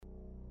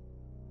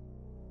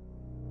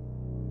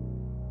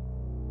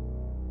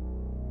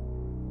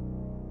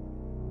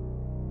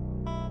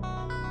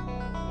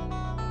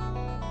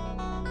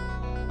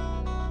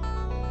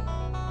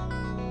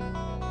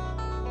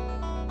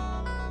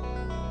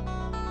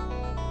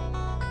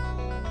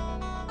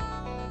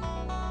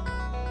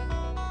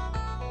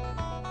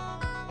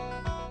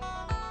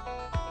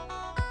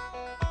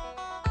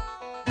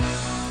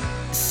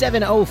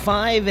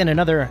7:05 and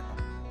another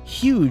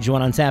huge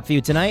one on tap for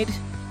you tonight.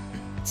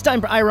 It's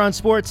time for Ira on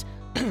Sports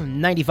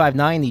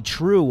 95.9, the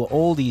true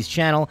oldies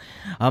channel.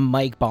 I'm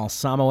Mike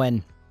Balsamo,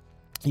 and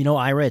you know,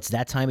 Ira, it's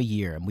that time of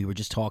year, and we were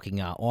just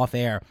talking off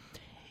air.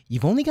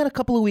 You've only got a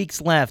couple of weeks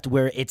left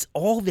where it's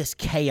all this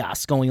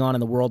chaos going on in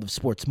the world of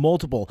sports.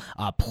 Multiple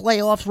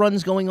playoffs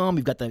runs going on.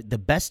 We've got the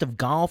best of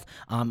golf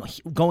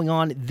going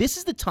on. This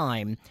is the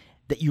time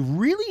that you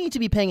really need to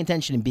be paying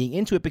attention and being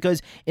into it,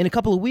 because in a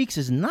couple of weeks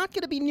is not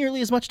going to be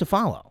nearly as much to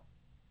follow.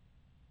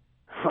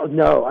 Oh,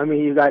 no. I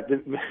mean, you got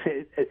the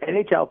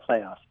NHL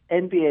playoffs,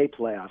 NBA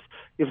playoffs.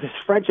 You have this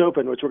French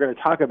Open, which we're going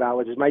to talk about,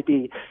 which might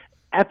be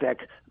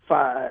epic.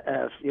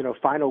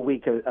 Final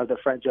week of the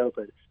French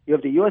Open. You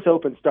have the U.S.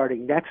 Open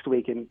starting next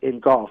week in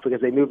golf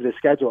because they moved the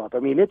schedule up. I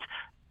mean,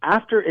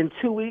 in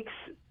 2 weeks,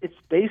 it's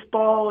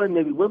baseball and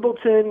maybe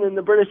Wimbledon and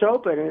the British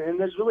Open, and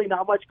there's really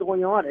not much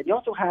going on. And you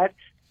also had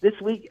this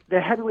week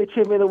the heavyweight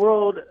champion of the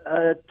world,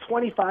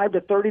 25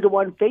 to 30 to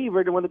 1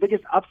 favorite, and one of the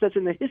biggest upsets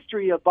in the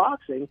history of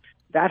boxing.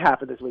 That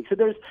happened this week.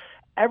 So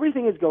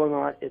everything is going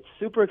on. It's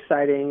super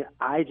exciting.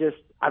 I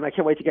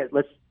can't wait to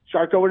let's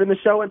start going in the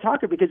show and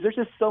talk it, because there's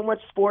just so much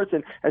sports,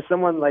 and as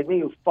someone like me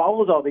who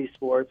follows all these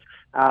sports,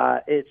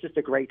 it's just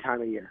a great time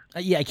of year.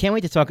 Yeah, I can't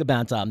wait to talk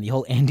about the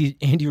whole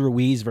Andy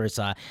Ruiz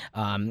versus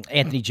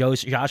Anthony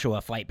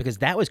Joshua fight, because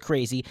that was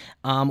crazy.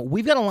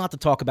 We've got a lot to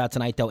talk about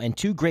tonight, though, and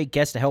two great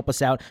guests to help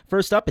us out.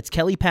 First up, it's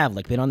Kelly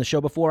Pavlik. Been on the show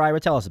before.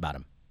 Ira, tell us about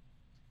him.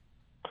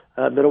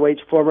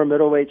 Former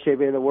middleweight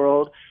champion of the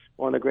world,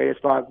 one of the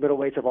greatest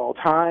middleweights of all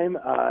time.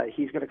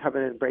 He's going to come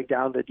in and break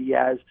down the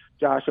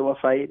Diaz-Joshua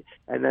fight.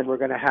 And then we're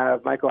going to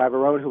have Michael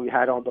Averone, who we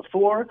had on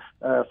before,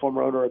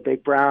 former owner of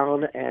Big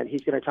Brown, and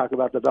he's going to talk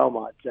about the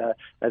Belmont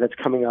that's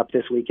coming up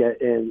this week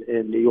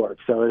in New York.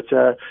 So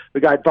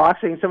we got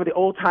boxing, some of the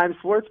old-time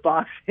sports,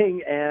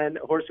 boxing, and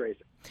horse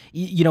racing.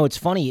 You know, it's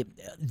funny.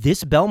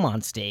 This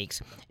Belmont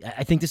Stakes,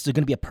 I think this is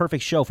going to be a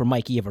perfect show for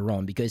Mikey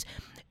Averone, because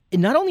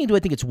not only do I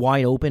think it's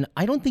wide open,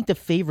 I don't think the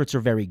favorites are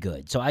very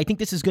good. So I think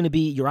this is going to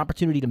be your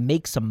opportunity to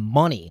make some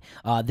money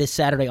this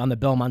Saturday on the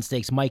Belmont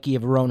Stakes. Mikey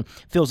Averone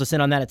fills us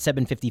in on that at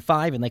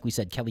 7:55. And like we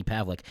said, Kelly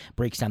Pavlik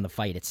breaks down the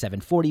fight at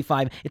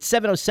 7:45. It's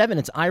 7:07.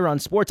 It's Ira on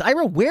Sports.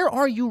 Ira, where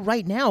are you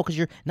right now? Because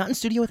you're not in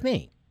studio with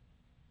me.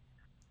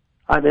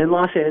 I'm in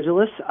Los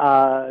Angeles,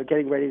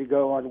 getting ready to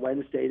go on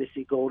Wednesday to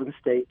see Golden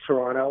State,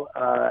 Toronto,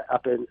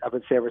 up in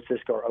San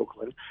Francisco or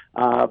Oakland.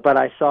 But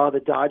I saw the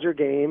Dodger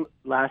game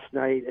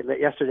yesterday,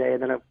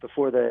 and then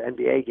before the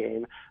NBA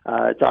game.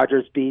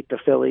 Dodgers beat the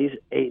Phillies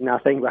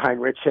 8-0 behind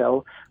Rich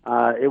Hill.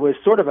 It was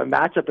sort of a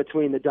matchup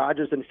between the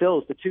Dodgers and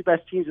Phils, the two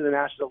best teams in the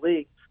National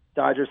League.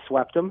 Dodgers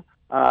swept them.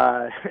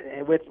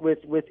 With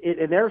it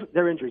and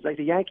their injuries, like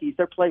the Yankees,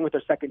 they're playing with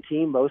their second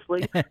team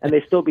mostly, and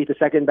they still beat the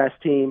second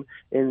best team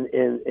in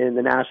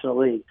the National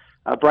League.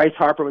 Bryce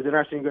Harper was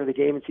interesting to go to the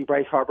game and see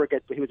Bryce Harper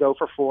he was 0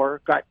 for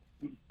 4, got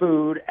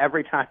booed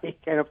every time he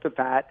came up to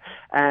bat.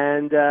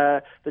 And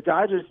the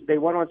Dodgers, they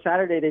won on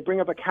Saturday. They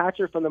bring up a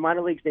catcher from the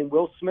minor leagues named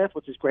Will Smith,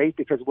 which is great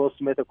because Will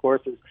Smith, of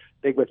course, is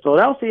big with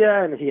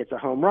Philadelphia, and he hits a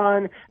home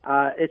run.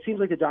 It seems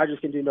like the Dodgers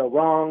can do no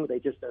wrong. They're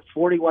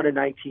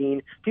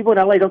 41-19. People in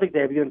LA don't think they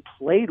have even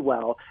played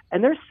well,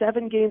 and they're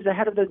 7 games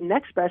ahead of the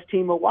next best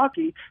team,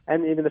 Milwaukee,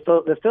 and even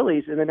the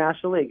Phillies in the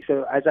National League.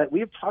 So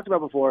we've talked about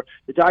before,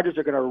 the Dodgers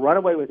are going to run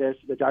away with this.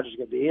 The Dodgers are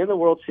going to be in the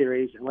World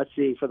Series, and let's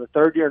see for the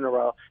third year in a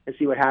row and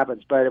see what happens.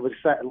 But it was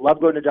exciting.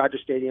 Love going to Dodger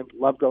Stadium.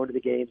 Love going to the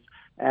games.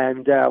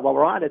 And while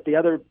we're on it, the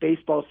other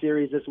baseball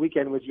series this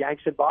weekend was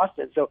Yanks in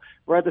Boston. So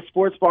we're at the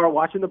sports bar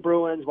watching the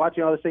Bruins,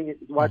 watching all this thing,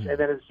 and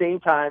then at the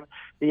same time,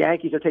 the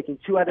Yankees are taking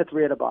 2 out of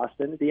 3 out of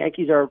Boston. The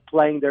Yankees are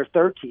playing their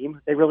third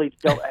team. They really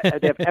don't.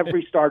 They have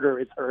every starter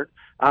is hurt,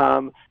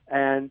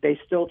 and they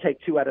still take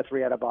 2 out of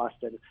 3 out of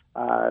Boston.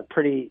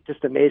 Pretty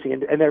just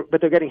amazing.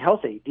 But they're getting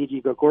healthy.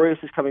 Didi Gregorius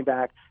is coming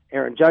back.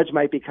 Aaron Judge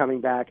might be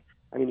coming back.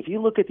 I mean, if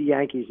you look at the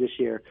Yankees this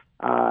year,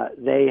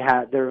 they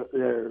have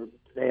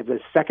the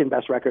second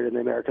best record in the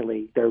American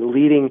League. They're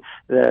leading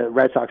the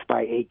Red Sox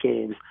by 8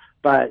 games.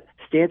 But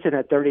Stanton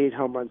had 38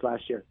 home runs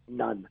last year,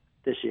 none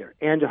this year.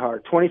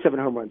 Andujar, 27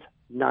 home runs,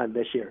 none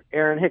this year.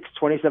 Aaron Hicks,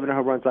 27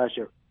 home runs last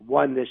year,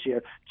 1 this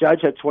year.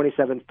 Judge had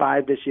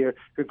 27-5 this year.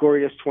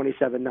 Gregorius,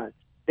 27-9.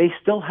 They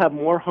still have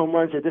more home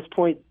runs at this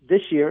point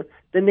this year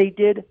than they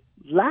did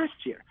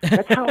last year.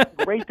 That's how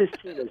great this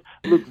team is.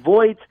 Luke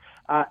Voigt,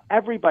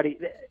 everybody.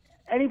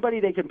 Anybody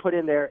they can put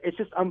in there, it's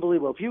just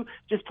unbelievable. If you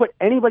just put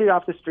anybody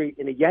off the street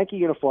in a Yankee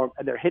uniform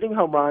and they're hitting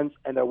home runs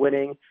and they're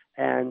winning,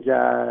 and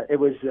it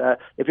was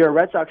if you're a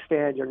Red Sox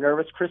fan, you're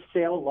nervous. Chris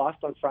Sale lost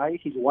on Friday.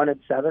 He's 1-7.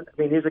 I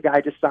mean, here's a guy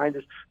just signed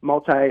this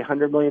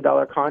multi-$100 million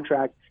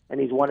contract,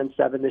 and he's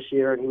 1-7 this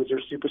year, and he was their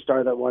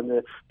superstar that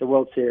won the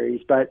World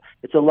Series. But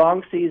it's a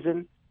long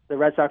season. The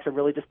Red Sox are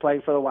really just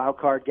playing for the wild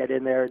card, get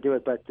in there and do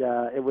it. But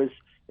it was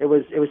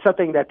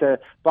something that the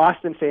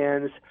Boston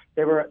fans,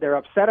 they're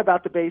upset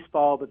about the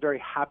baseball, but very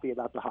happy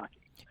about the hockey.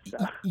 So.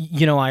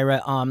 You know,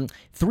 Ira,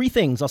 3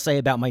 things I'll say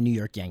about my New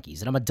York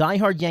Yankees. And I'm a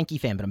diehard Yankee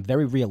fan, but I'm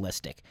very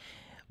realistic.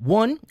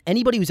 One,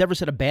 anybody who's ever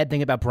said a bad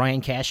thing about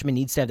Brian Cashman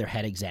needs to have their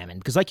head examined.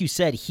 Because like you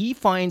said, he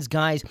finds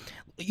guys,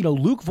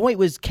 Luke Voit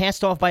was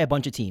cast off by a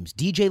bunch of teams.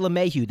 DJ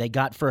LeMahieu, they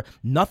got for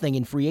nothing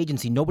in free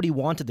agency. Nobody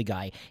wanted the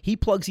guy. He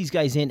plugs these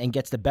guys in and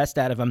gets the best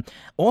out of them.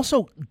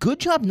 Also, good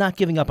job not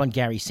giving up on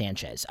Gary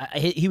Sanchez.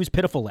 He was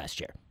pitiful last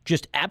year.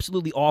 Just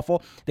absolutely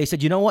awful. They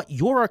said, you know what?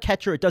 You're our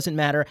catcher. It doesn't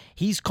matter.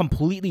 He's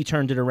completely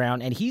turned it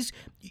around. And he's,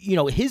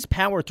 his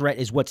power threat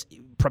is what's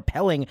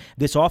propelling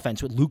this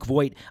offense with Luke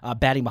Voit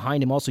batting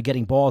behind him, also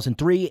getting balls. And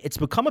three, it's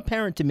become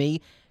apparent to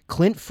me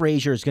Clint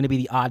Frazier is going to be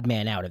the odd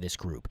man out of this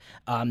group.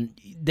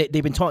 They've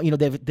been talking,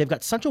 they've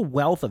got such a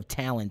wealth of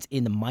talent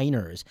in the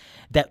minors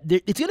that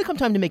it's going to come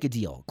time to make a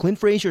deal. Clint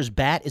Frazier's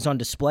bat is on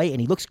display and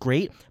he looks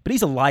great, but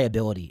he's a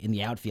liability in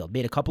the outfield.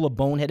 Made a couple of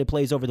boneheaded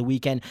plays over the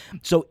weekend.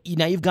 So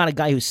now you've got a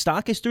guy whose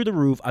stock is through the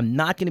roof. I'm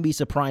not going to be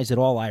surprised at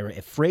all, Ira,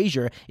 if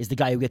Frazier is the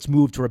guy who gets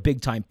moved to a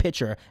big time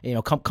pitcher.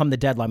 Come the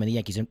deadline when the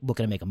Yankees are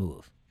looking to make a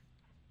move.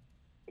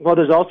 Well,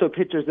 there's also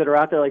pitchers that are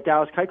out there like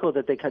Dallas Keuchel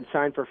that they can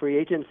sign for free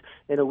agents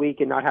in a week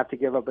and not have to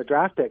give up a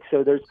draft pick.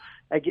 So there's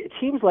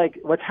teams like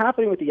what's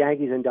happening with the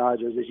Yankees and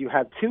Dodgers is you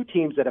have two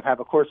teams that have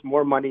of course,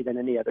 more money than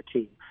any other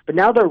team. But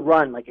now they're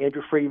run like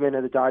Andrew Friedman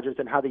and the Dodgers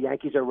and how the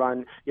Yankees are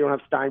run. You don't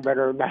have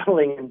Steinbrenner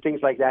meddling and things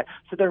like that.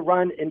 So they're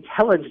run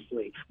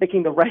intelligently,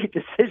 making the right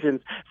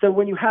decisions. So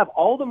when you have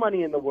all the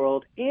money in the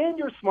world and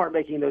you're smart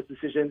making those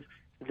decisions,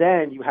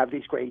 then you have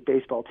these great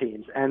baseball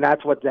teams, and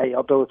that's what they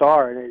both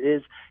are. And it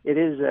is.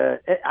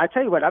 I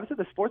tell you what, I was at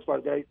the sports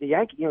bar. The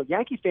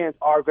Yankee fans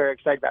are very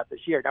excited about this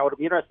year. Now it'll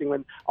be interesting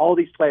when all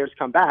these players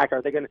come back.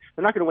 They're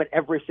not going to win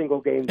every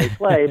single game they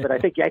play, but I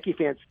think Yankee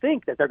fans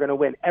think that they're going to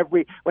win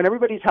when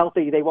everybody's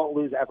healthy. They won't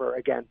lose ever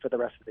again for the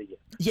rest of the year.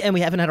 Yeah, and we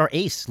haven't had our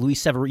ace,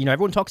 Luis Severino.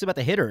 Everyone talks about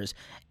the hitters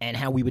and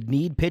how we would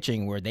need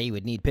pitching where they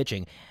would need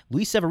pitching.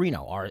 Luis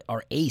Severino,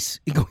 our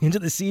ace going into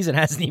the season,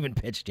 hasn't even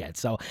pitched yet.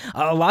 So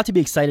a lot to be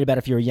excited about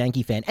if you're a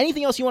Yankee fan.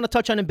 Anything else you want to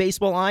touch on in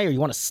baseball, or you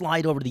want to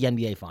slide over to the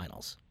NBA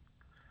Finals?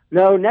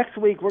 No, next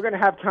week we're going to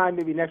have time.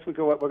 Maybe next week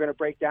we're going to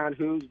break down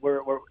who's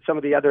some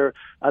of the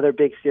other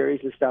big series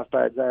and stuff.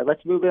 But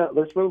let's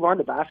move on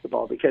to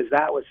basketball because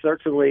that was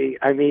certainly.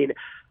 I mean,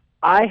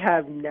 I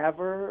have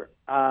never.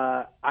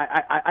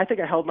 I think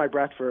I held my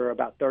breath for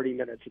about 30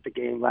 minutes at the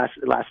game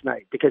last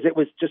night because it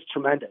was just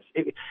tremendous.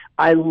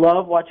 I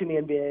love watching the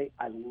NBA.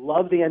 I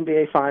love the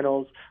NBA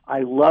Finals.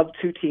 I love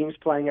two teams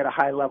playing at a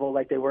high level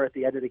like they were at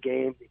the end of the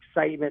game. The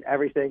excitement,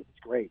 everything.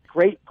 It's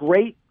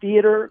great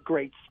theater,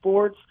 great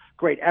sports.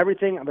 Great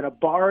everything. I'm in a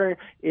bar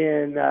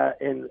in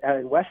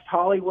West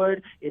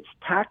Hollywood. It's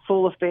packed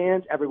full of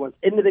fans. Everyone's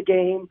into the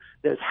game.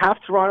 There's half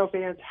Toronto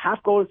fans,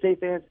 half Golden State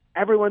fans.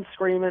 Everyone's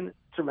screaming.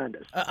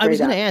 Tremendous. I was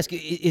going to ask,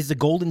 is the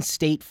Golden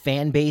State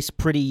fan base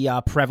pretty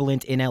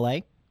prevalent in LA?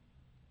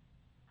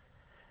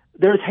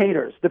 There's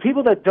haters. The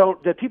people that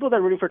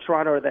are rooting for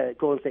Toronto are the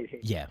Golden State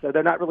haters. Yeah. So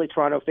they're not really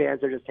Toronto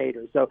fans; they're just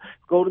haters. So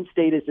Golden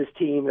State is this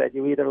team that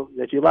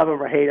you love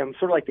them or hate them,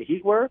 sort of like the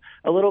Heat were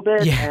a little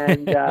bit. Yeah.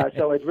 And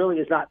so it really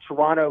is not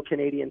Toronto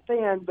Canadian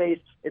fan base.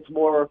 It's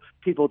more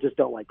people just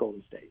don't like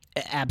Golden State.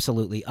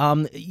 Absolutely.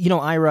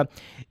 Ira,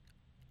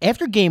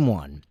 after Game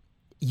 1.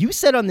 You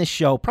said on this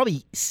show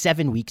probably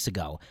 7 weeks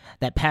ago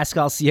that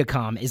Pascal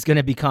Siakam is going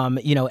to become,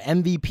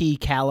 MVP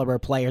caliber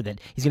player,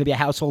 that he's going to be a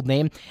household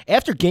name.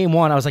 After Game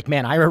 1, I was like,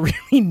 man, Ira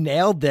really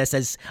nailed this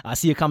as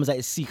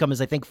Siakam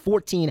is, I think,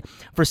 14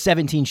 for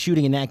 17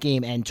 shooting in that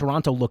game, and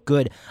Toronto looked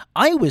good.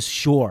 I was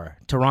sure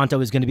Toronto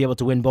was going to be able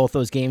to win both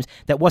those games.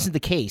 That wasn't the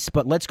case,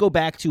 but let's go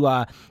back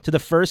to the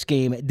first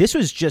game. This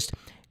was just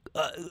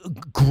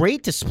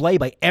great display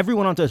by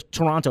everyone on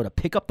Toronto to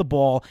pick up the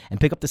ball and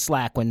pick up the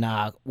slack when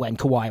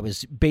Kawhi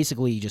was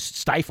basically just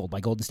stifled by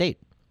Golden State.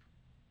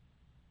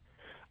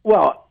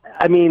 Well,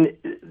 I mean,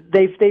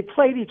 they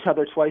played each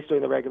other twice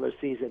during the regular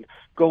season.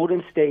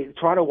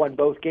 Toronto won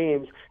both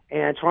games,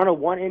 and Toronto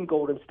won in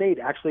Golden State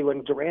actually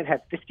when Durant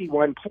had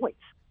 51 points.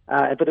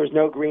 But there's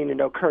no Green and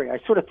no Curry. I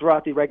sort of threw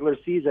out the regular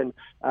season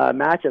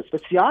matchups,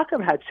 but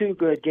Siakam had two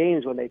good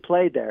games when they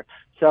played there.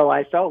 So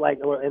I felt like,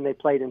 and they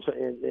played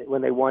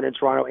when they won in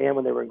Toronto and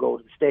when they were in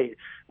Golden State.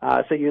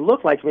 So you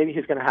look like maybe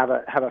he's going to have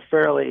a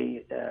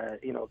fairly,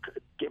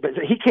 but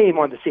he came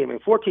on the scene. I mean,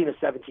 14 of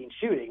 17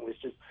 shooting was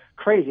just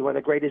crazy. One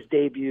of the greatest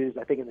debuts,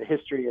 I think, in the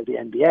history of the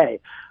NBA.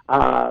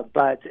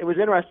 But it was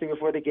interesting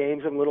before the game,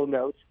 some little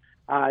notes.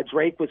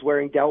 Drake was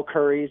wearing Del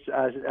Curry's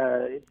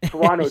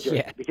Toronto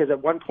jersey because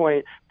at one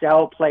point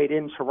Del played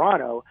in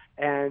Toronto,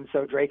 and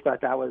so Drake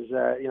thought that was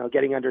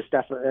getting under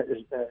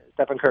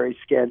Stephen Curry's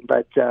skin.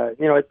 But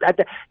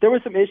there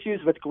were some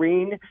issues with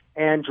Green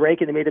and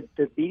Drake, and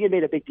the media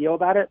made a big deal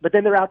about it. But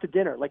then they're out to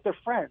dinner, like they're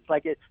friends.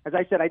 As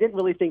I said, I didn't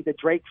really think the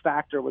Drake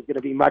factor was going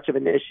to be much of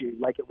an issue,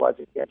 like it was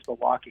against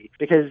Milwaukee,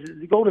 because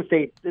Golden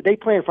State, they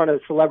play in front of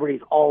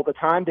celebrities all the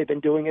time. They've been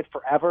doing it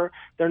forever.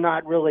 They're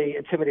not really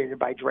intimidated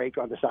by Drake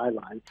on the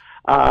sideline.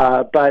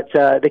 But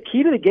the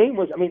key to the game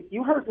was, I mean,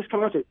 you heard this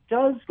coming out.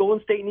 Does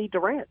Golden State need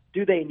Durant?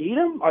 Do they need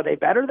him? Are they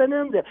better than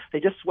him?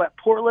 They just swept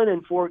Portland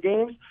in 4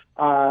 games.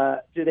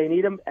 Do they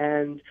need him?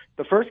 And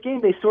the first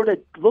game, they sort of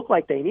looked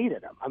like they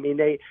needed him. I mean,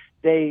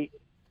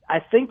 I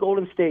think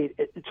Golden State,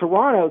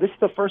 Toronto, this is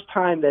the first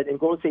time that in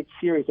Golden State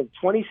series, in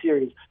 20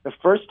 series, the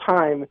first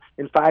time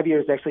in 5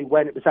 years they actually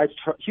went, besides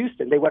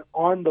Houston, they went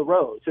on the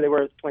road. So they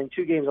were playing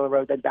 2 games on the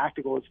road, then back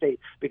to Golden State,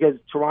 because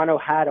Toronto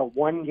had a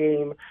 1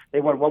 game, they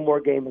won 1 more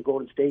game than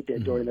Golden State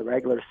did during the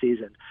regular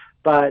season.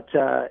 But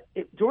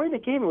during the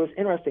game, it was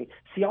interesting.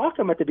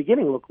 Siakam at the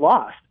beginning looked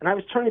lost, and I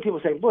was turning to people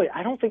saying, "Boy,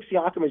 I don't think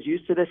Siakam is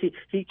used to this.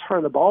 He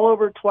turned the ball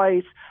over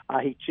twice.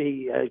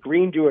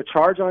 Green drew a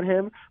charge on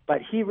him,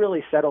 but he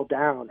really settled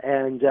down."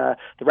 And the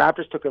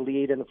Raptors took a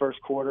lead in the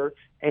first quarter,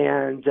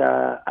 and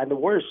the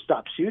Warriors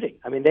stopped shooting.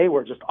 I mean, they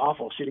were just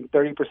awful, shooting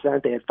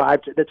 30%. They had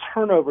 5. The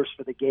turnovers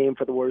for the game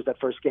for the Warriors that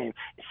first game,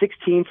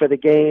 16 for the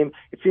game.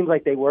 It seemed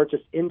like they were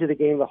just into the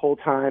game the whole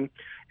time.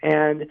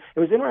 And it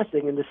was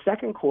interesting in the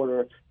second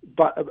quarter,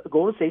 but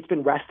Golden State's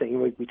been resting.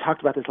 We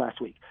talked about this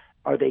last week.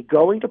 Are they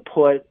going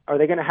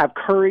to have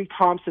Curry,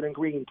 Thompson, and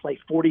Green play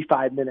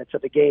 45 minutes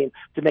of the game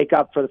to make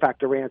up for the fact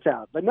Durant's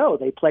out? But no,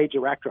 they played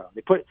direct row. They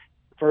put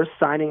first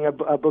signing a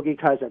Boogie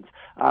Cousins,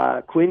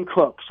 Quinn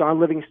Cook, Sean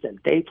Livingston.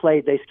 They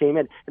came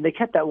in, and they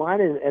kept that line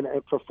in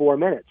for 4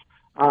 minutes.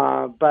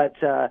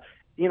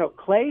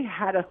 Clay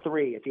had a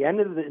 3 at the end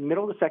of the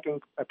middle of the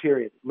second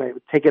period,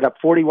 take it up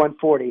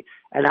 41-40,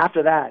 and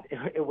after that,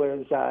 it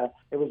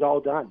was all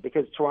done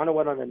because Toronto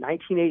went on a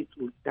 19-8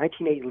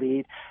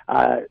 lead,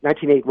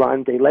 19-8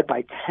 run. They led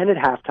by 10 at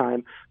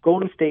halftime.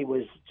 Golden State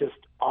was just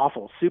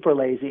awful, super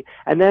lazy,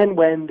 and then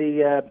when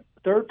the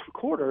third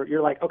quarter,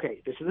 you're like,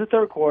 okay, this is the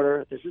third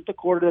quarter. This is the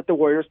quarter that the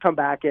Warriors come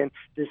back in.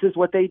 This is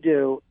what they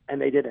do,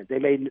 and they didn't.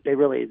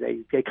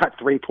 They cut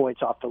 3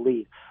 points off the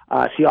lead.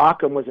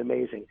 Siakam was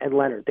amazing, and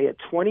Leonard. They had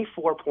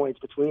 24 points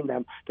between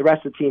them. The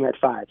rest of the team had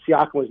 5.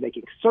 Siakam was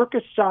making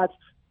circus shots,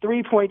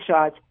 3-point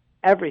shots,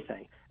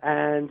 everything.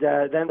 And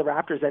then the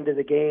Raptors ended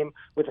the game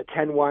with a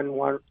 10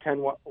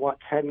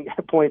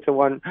 points to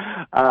 1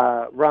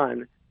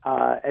 run.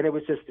 And it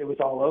was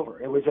all over.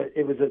 It was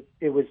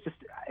just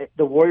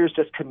the Warriors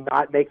just could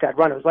not make that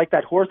run. It was like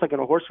that horse, like in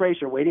a horse race.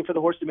 You're waiting for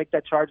the horse to make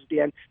that charge at the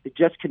end. They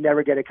just could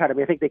never get it cut. I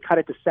mean, I think they cut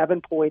it to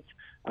 7 points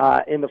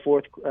in the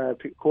fourth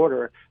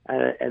quarter,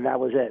 and that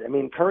was it. I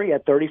mean, Curry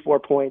had 34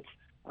 points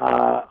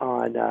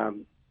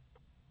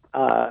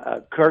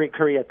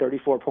Curry had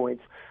 34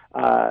 points.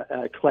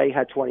 Clay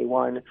had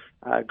 21.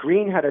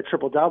 Green had a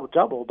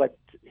triple-double, but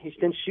he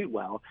didn't shoot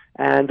well.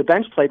 And the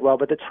bench played well,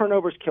 but the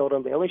turnovers killed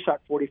him. They only shot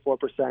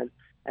 44%.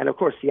 And, of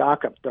course,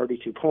 Siakam,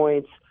 32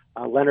 points.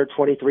 Leonard,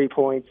 23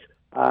 points.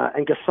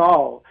 And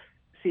Gasol.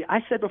 See,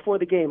 I said before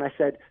the game, I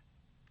said,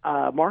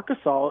 Marc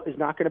Gasol is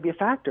not going to be a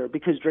factor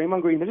because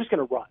Draymond Green, they're just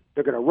going to run.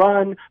 They're going to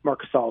run.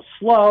 Marc Gasol's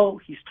slow.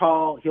 He's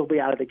tall. He'll be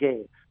out of the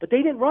game. But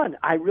they didn't run.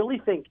 I really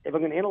think, if I'm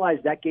going to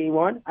analyze that game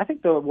one, I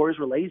think the Warriors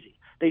were lazy.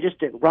 They just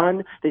didn't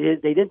run. They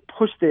didn't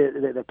push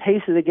the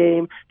pace of the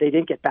game. They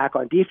didn't get back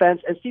on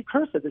defense. And Steve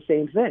Kerr said the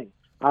same thing.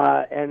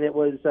 And it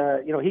was,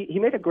 he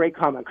made a great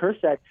comment. Kerr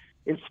said,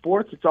 in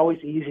sports, it's always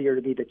easier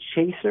to be the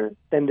chaser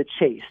than the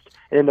chased.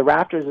 And in the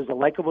Raptors, there's a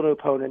likable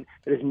opponent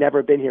that has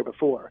never been here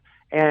before.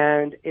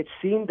 And it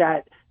seemed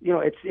that,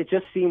 it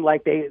just seemed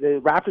like the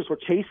Raptors were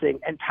chasing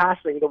and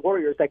passing the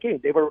Warriors that game.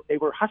 They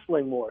were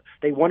hustling more.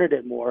 They wanted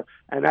it more,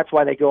 and that's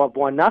why they go up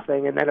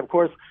 1-0. And then, of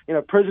course,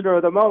 prisoner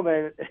of the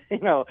moment,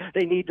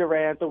 they need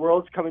Durant. The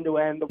world's coming to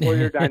end. The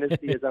Warrior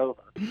dynasty is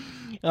over.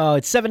 Oh,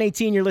 it's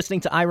 7:18. You're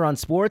listening to Iron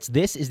Sports.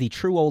 This is the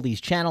True Oldies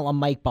channel. I'm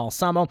Mike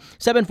Balsamo.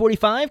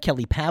 7:45.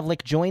 Kelly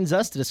Pavlik joins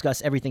us to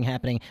discuss everything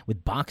happening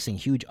with boxing.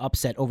 Huge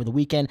upset over the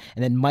weekend.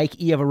 And then Mike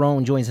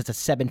Iavarone joins us at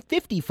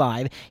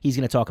 7:55. He's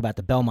going to talk about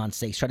the Belmont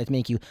Stakes. Try to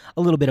make you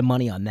a little bit of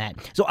money on that.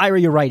 So, Ira,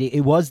 you're right.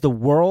 It was the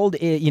world.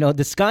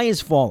 The sky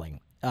is falling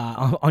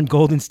on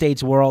Golden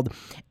State's world.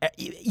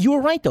 You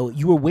were right, though.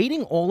 You were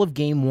waiting all of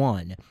Game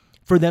 1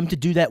 for them to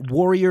do that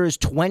Warriors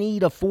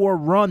 20-4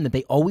 run that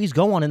they always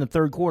go on in the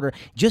third quarter.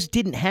 Just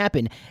didn't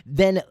happen.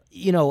 Then,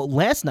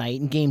 last night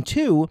in Game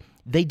 2,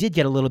 they did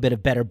get a little bit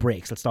of better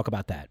breaks. Let's talk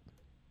about that.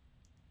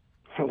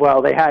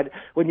 Well, they had,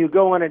 when you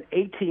go on an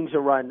 8 teams a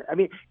run, I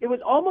mean, it was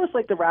almost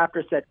like the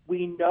Raptors said,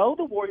 we know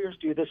the Warriors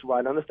do this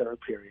run on the third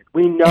period.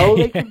 We know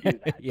they can do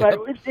that. Yep.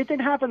 But it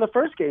didn't happen the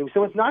first game,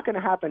 so it's not going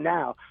to happen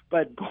now.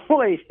 But,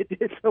 boy,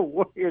 it's the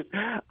Warriors.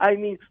 I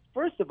mean,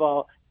 first of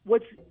all,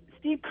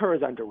 Steve Kerr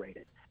is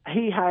underrated.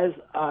 He has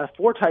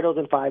 4 titles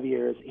in 5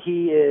 years.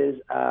 He is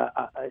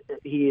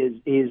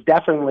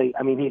definitely.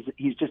 I mean,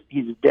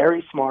 he's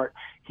very smart.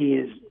 He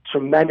is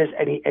tremendous,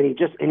 and he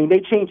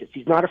made changes.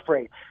 He's not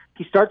afraid.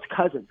 He starts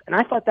Cousins, and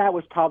I thought that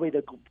was probably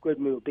the good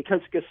move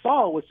because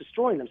Gasol was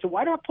destroying them. So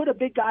why not put a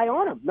big guy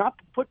on him? Not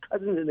put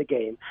Cousins in the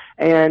game.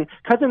 And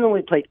Cousins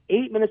only played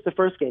 8 minutes the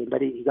first game,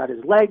 but he got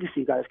his legs,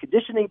 he got his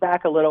conditioning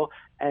back a little,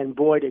 and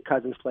boy, did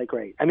Cousins play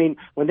great. I mean,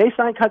 when they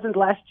signed Cousins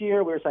last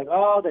year, we were saying,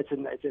 oh, it's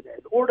an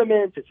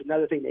ornament, it's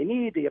another thing they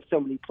need. They have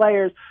so many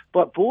players.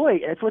 But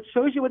boy, it's what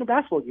shows you in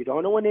basketball. You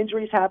don't know when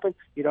injuries happen.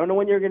 You don't know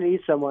when you're going to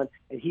need someone,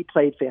 and he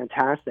played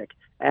fantastic.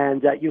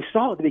 And you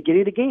saw at the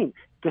beginning of the game,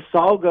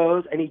 Gasol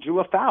goes and he drew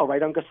a foul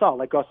right on Gasol.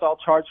 Like Gasol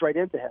charged right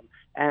into him.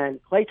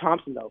 And Klay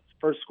Thompson, though,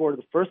 scored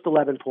the first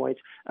 11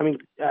 points. I mean,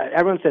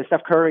 everyone says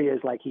Steph Curry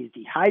is like he's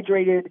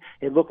dehydrated.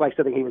 It looked like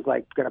something he was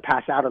like going to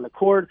pass out on the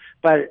court.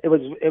 But it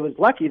was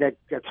lucky that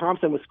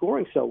Thompson was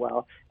scoring so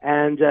well.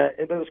 And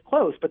it was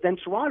close. But then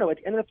Toronto, at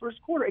the end of the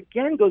first quarter,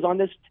 again goes on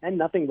this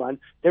 10-0 run.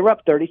 They were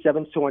up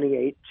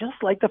 37-28,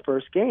 just like the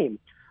first game.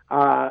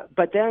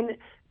 But then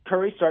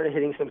Curry started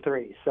hitting some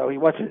threes, so he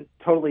wasn't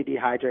totally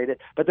dehydrated.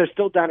 But they're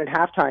still down at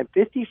halftime,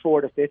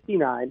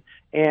 54-59,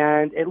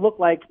 and it looked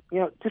like,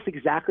 just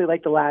exactly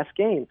like the last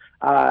game.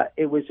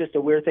 It was just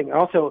a weird thing.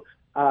 Also,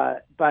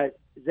 but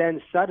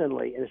then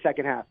suddenly in the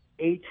second half,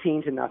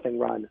 18-0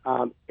 run.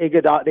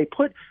 Iguodala, they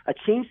put a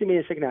change to me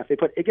in the second half. They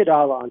put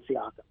Iguodala on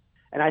Siakam.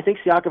 And I think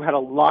Siakam had a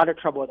lot of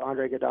trouble with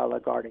Andre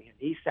Iguodala guarding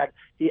him.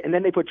 And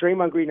then they put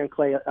Draymond Green and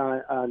Klay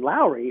on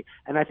Lowry.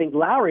 And I think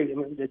Lowry,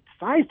 the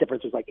size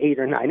difference was like 8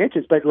 or 9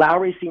 inches, but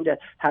Lowry seemed to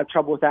have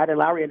trouble with that, and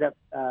Lowry ended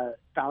up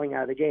fouling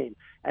out of the game.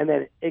 And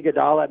then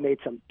Iguodala made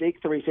some big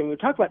threes. And we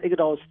talked about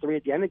Iguodala's three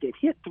at the end of the game.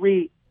 He hit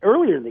three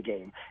earlier in the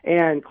game,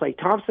 and Klay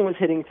Thompson was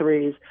hitting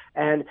threes.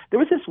 And there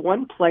was this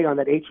one play on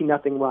that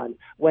 18-0 run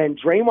when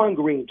Draymond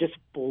Green just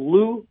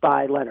blew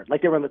by Leonard.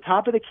 Like they were on the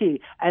top of the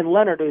key, and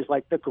Leonard is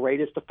like the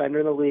greatest defender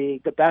in the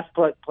league, the best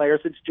player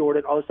since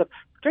Jordan, all this stuff.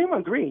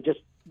 Draymond Green just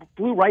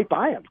blew right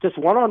by him, just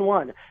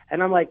one-on-one.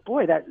 And I'm like,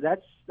 boy,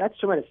 that's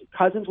tremendous.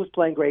 Cousins was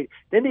playing great.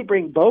 Then they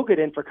bring Bogut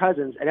in for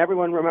Cousins, and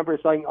everyone remembers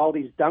saying all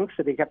these dunks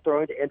that they kept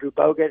throwing to Andrew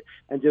Bogut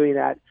and doing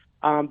that.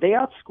 They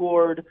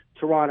outscored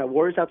Toronto.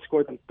 Warriors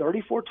outscored them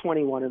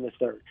 34-21 in the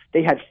third.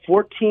 They had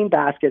 14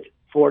 baskets,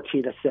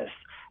 14 assists.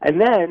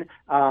 And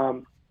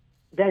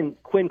then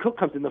Quinn Cook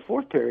comes in the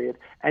fourth period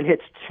and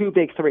hits 2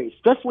 big threes.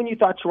 Just when you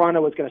thought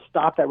Toronto was going to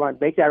stop that run,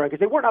 make that run,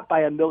 because they weren't up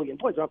by 1,000,000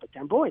 points. They're up by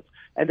 10 points.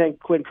 And then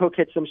Quinn Cook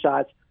hits some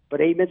shots.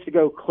 But 8 minutes to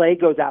go, Klay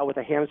goes out with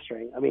a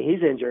hamstring. I mean,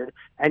 he's injured.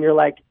 And you're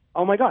like,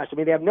 oh, my gosh. I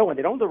mean, they have no one.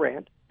 They don't have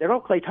Durant. They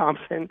don't have Klay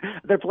Thompson.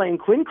 They're playing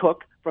Quinn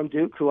Cook from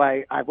Duke, who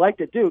I've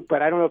liked at Duke,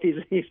 but I don't know if he's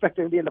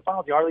expected to be in the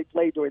finals. He hardly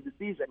played during the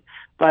season.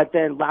 But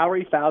then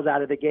Lowry fouls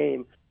out of the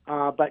game.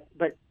 But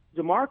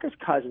DeMarcus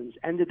Cousins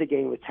ended the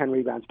game with 10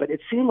 rebounds, but it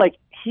seemed like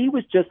he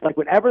was just like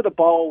whenever the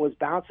ball was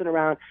bouncing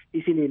around,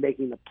 he seemed to be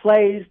making the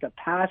plays, the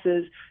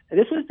passes. And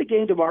this was the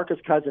game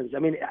DeMarcus Cousins. I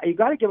mean, you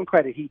got to give him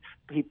credit. He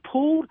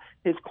pulled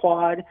his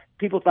quad.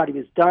 People thought he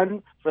was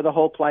done for the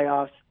whole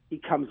playoffs. He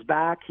comes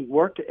back. He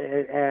worked,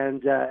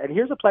 and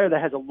here's a player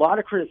that has a lot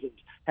of criticisms.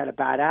 Had a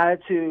bad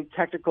attitude,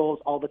 technicals,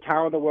 all the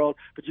talent in the world,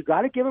 but you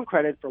got to give him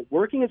credit for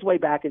working his way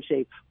back in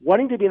shape,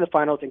 wanting to be in the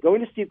finals, and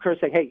going to Steve Kerr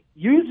saying, "Hey,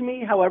 use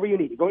me however you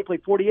need. You're going to play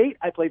 48,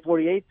 I play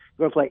 48. You're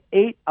going to play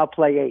 8, I'll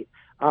play 8."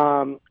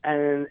 And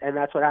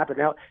that's what happened.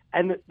 Now,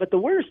 but the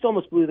Warriors still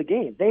almost blew the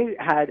game. They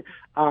had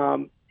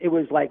it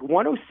was like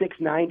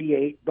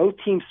 106-98. Both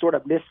teams sort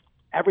of missed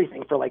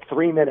everything for like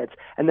 3 minutes,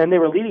 and then they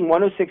were leading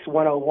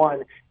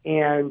 106-101,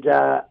 and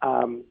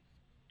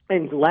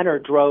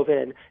Leonard drove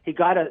in. He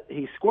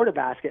scored a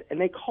basket, and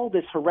they called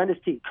this horrendous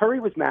T. Curry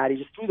was mad. He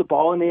just threw the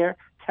ball in the air,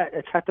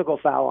 a technical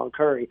foul on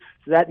Curry.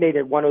 So that made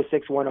it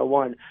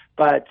 106-101.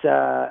 But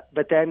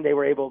then they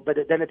were able. But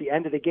then at the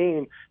end of the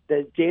game,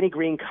 Danny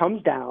Green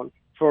comes down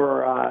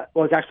for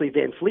it's actually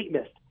Van Fleet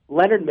missed.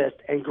 Leonard missed,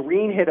 and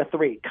Green hit a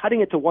three, cutting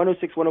it to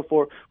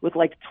 106-104 with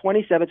like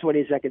 28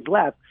 seconds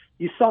left.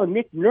 You saw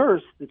Nick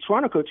Nurse, the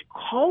Toronto coach,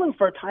 calling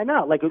for a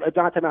timeout, like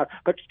not a timeout,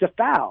 but to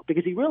foul,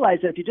 because he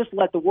realized that if you just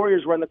let the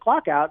Warriors run the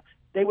clock out,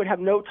 they would have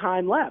no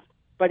time left.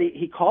 But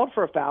he called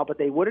for a foul, but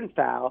they wouldn't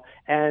foul,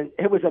 and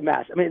it was a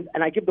mess. I mean,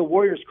 and I give the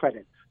Warriors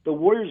credit. The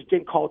Warriors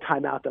didn't call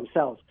timeout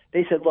themselves.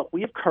 They said, look,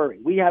 we have Curry,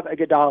 we have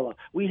Iguodala,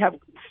 we have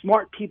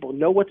smart people,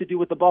 know what to do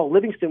with the ball.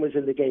 Livingston was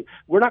in the game.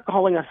 We're not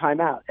calling a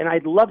timeout. And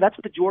I love that's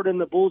what the Jordan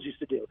and the Bulls used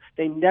to do.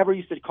 They never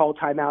used to call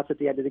timeouts at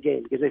the end of the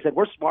game because they said,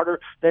 we're smarter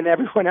than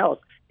everyone else.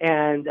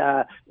 And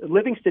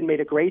Livingston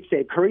made a great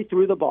save. Curry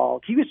threw the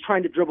ball. He was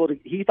trying to dribble.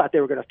 He thought they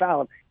were going to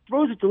foul him.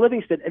 Throws it to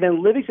Livingston, and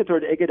then Livingston threw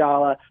it to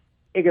Iguodala.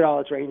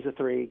 Iguodala drains the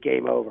three,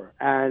 game over.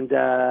 And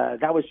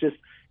that was just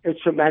 – it was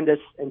tremendous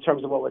in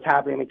terms of what was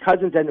happening. I mean,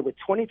 Cousins ended with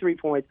 23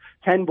 points,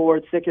 10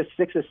 boards, 6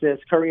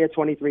 assists. Curry had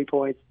 23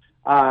 points.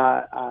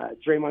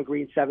 Draymond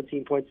Green,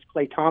 17 points.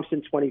 Klay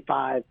Thompson,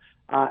 25.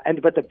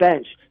 But the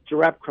bench,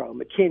 Jerebko,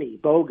 McKinney,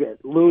 Bogut,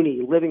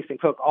 Looney, Livingston,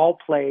 Cook, all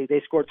played. They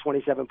scored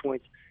 27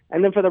 points.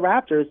 And then for the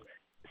Raptors,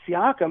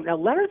 Siakam, now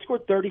Leonard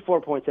scored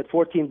 34 points at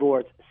 14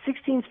 boards,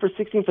 16 for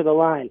 16 for the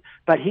line,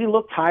 but he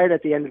looked tired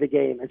at the end of the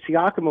game. And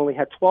Siakam only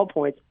had 12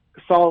 points,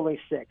 Gasol only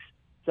 6.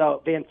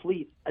 So Van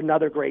Fleet,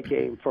 another great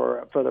game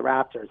for the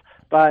Raptors.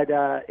 But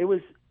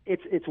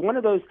it's one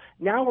of those.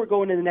 Now we're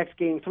going to the next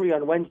game 3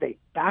 on Wednesday,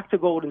 back to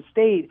Golden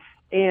State,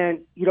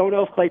 and you don't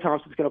know if Klay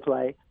Thompson's going to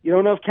play. You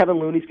don't know if Kevin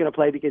Looney's going to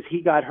play because he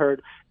got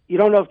hurt. You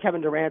don't know if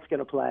Kevin Durant's going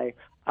to play.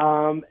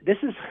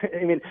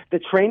 The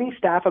training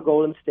staff of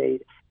Golden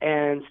State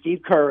and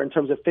Steve Kerr, in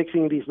terms of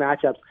fixing these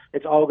matchups,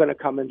 it's all going to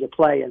come into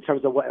play in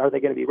terms of what are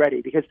they going to be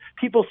ready, because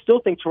people still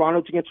think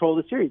Toronto to control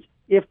the series.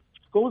 If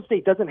Golden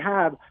State doesn't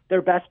have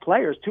their best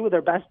players, two of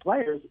their best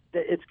players.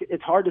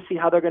 It's hard to see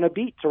how they're going to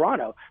beat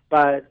Toronto,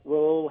 but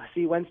we'll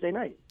see Wednesday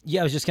night.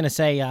 Yeah, I was just going to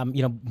say,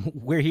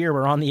 we're here.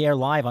 We're on the air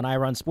live on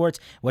Iron Sports.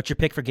 What's your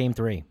pick for Game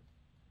 3?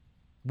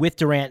 With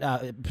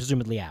Durant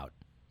presumably out.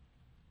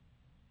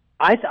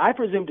 I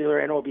presume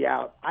Durant will be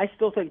out. I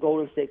still think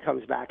Golden State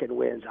comes back and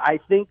wins. I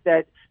think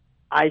it's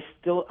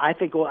going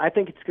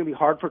to be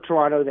hard for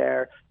Toronto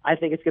there. I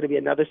think it's going to be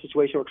another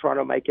situation where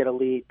Toronto might get a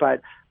lead,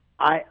 but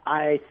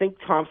I think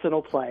Thompson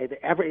will play.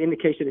 Every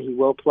indication that he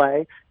will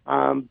play.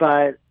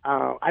 But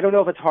I don't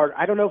know if it's hard.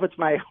 I don't know if it's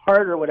my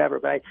heart or whatever,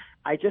 but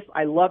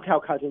I loved how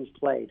Cousins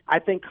played. I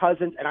think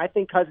Cousins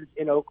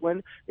in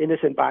Oakland in this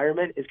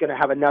environment is going to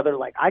have another,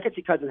 I could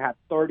see Cousins have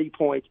 30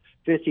 points,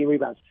 15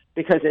 rebounds,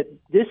 because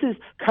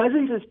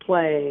Cousins is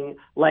playing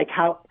like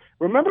how.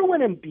 Remember when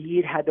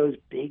Embiid had those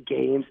big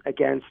games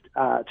against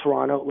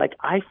Toronto?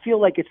 I feel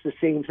like it's the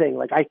same thing.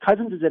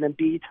 Cousins is an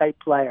Embiid-type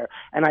player,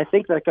 and I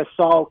think that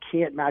Gasol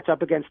can't match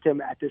up against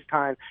him at this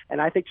time,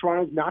 and I think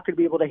Toronto's not going to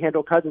be able to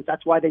handle Cousins.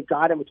 That's why they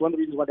got him. It's one of the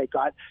reasons why they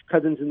got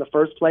Cousins in the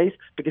first place,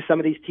 because some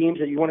of these teams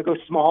that you want to go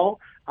small.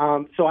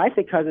 So I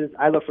think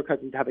I look for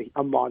Cousins to have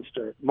a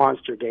monster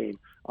game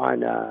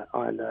on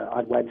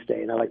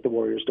Wednesday, and I like the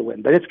Warriors to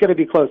win. But it's going to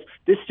be close.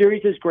 This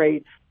series is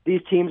great.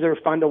 These teams are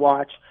fun to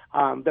watch.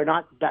 They're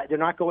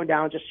not going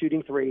down just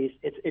shooting threes.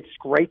 It's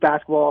great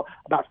basketball.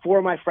 About 4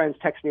 of my friends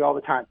text me all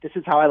the time. This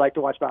is how I like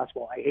to watch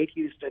basketball. I hate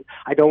Houston.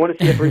 I don't want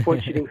to see a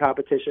 3-point shooting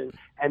competition.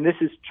 And this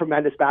is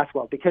tremendous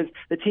basketball because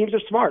the teams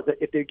are smart.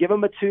 If they give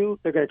them a 2,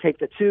 they're going to take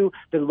the 2.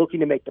 They're looking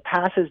to make the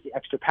passes, the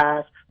extra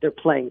pass. They're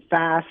playing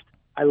fast.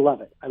 I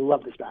love it. I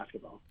love this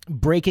basketball.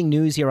 Breaking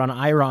news here on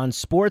Iron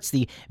Sports.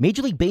 The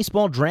Major League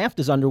Baseball draft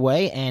is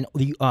underway, and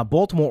the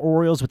Baltimore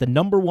Orioles, with the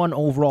number 1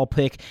 overall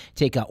pick,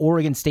 take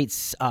Oregon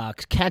State's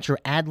catcher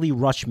Adley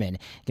Rutschman. Going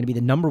to be the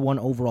number 1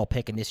 overall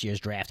pick in this year's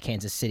draft.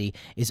 Kansas City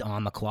is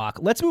on the clock.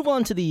 Let's move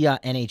on to the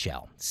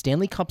NHL.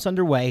 Stanley Cup's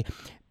underway.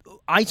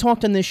 I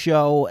talked on this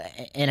show,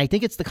 and I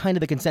think it's the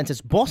consensus.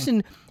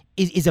 Boston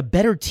is a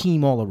better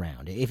team all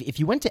around.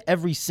 If you went to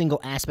every single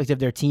aspect of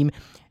their team,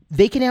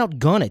 they can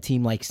outgun a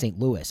team like St.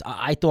 Louis.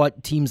 I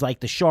thought teams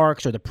like the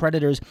Sharks or the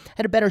Predators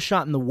had a better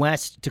shot in the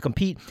West to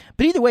compete.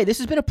 But either way, this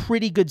has been a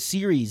pretty good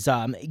series.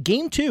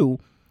 Game 2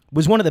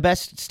 was one of the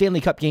best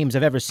Stanley Cup games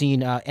I've ever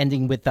seen,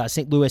 ending with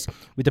St. Louis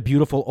with a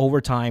beautiful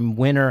overtime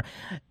winner.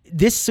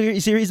 This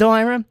series, though,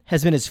 Ira,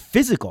 has been as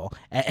physical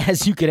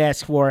as you could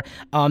ask for.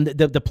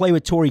 The play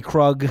with Torrey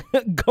Krug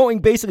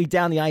going basically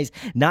down the ice,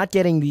 not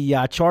getting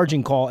the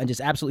charging call, and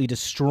just absolutely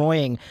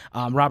destroying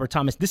Robert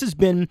Thomas. This has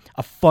been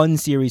a fun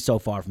series so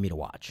far for me to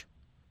watch.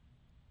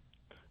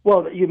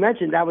 Well, you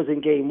mentioned that was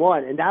in Game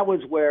 1, and that was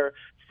where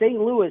St.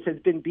 Louis has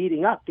been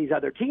beating up these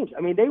other teams.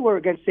 I mean, they were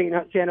against San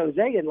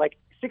Jose in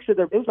 6 of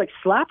it was like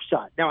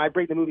Slapshot. Now, I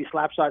bring the movie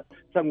Slapshot.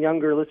 Some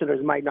younger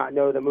listeners might not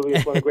know the movie.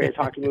 It's one of the greatest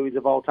hockey movies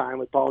of all time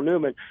with Paul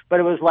Newman. But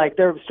it was like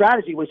their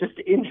strategy was just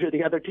to injure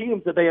the other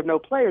teams so they have no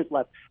players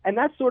left. And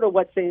that's sort of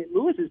what St.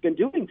 Louis has been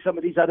doing to some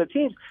of these other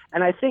teams.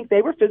 And I think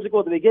they were physical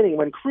at the beginning.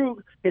 When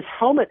Krug, his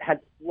helmet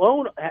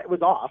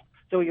was off,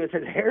 so his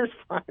hair's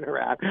flying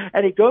around,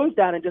 and he goes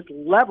down and just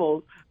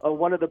levels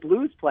one of the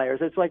Blues players.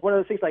 It's like one of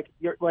those things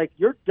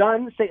you're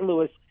done, St.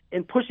 Louis,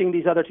 in pushing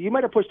these other two. You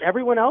might have pushed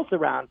everyone else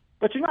around,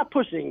 but you're not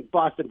pushing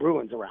Boston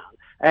Bruins around.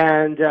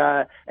 And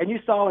you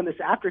saw in this,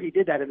 after he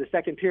did that in the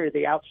second period,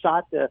 they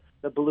outshot the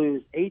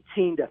Blues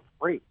 18-3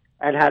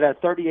 and had a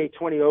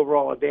 38-20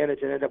 overall advantage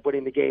and ended up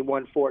winning the game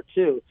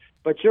 1-4-2.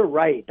 But you're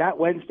right, that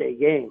Wednesday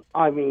game,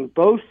 I mean,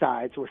 both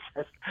sides were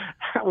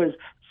it was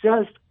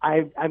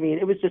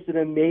just an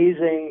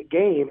amazing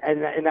game.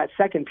 And in that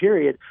second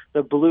period,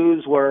 the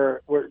Blues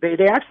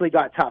they actually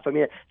got tough. I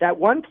mean, that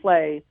one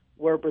play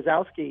where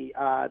Brzezowski,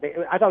 I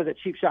thought it was a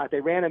cheap shot. They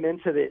ran him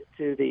into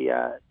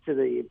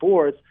the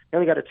boards. They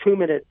only got a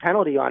 2-minute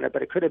penalty on it,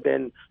 but it could have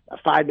been a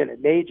 5-minute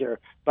major.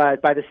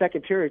 But by the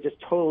second period, just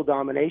total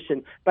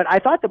domination. But I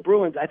thought that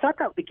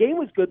the game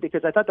was good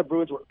because I thought the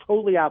Bruins were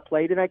totally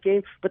outplayed in that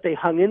game, but they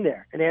hung in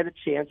there and they had a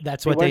chance.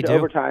 That's what they do.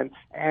 Overtime,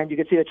 and you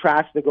could see that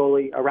the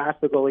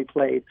goalie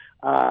played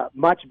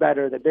much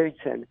better than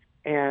Bennington.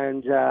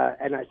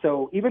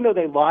 So even though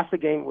they lost the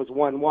game, it was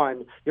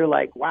 1-1. You're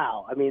like,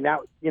 wow. I mean,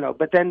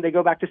 but then they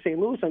go back to St.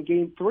 Louis on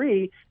Game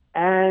 3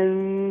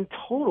 and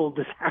total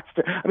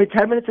disaster. I mean,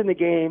 10 minutes in the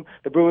game,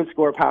 the Bruins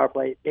score a power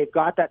play. They've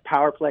got that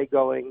power play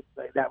going.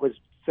 That was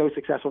so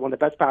successful, one of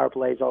the best power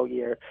plays all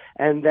year.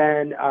 And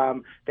then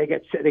they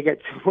had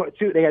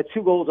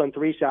 2 goals on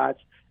 3 shots.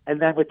 And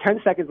then with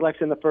 10 seconds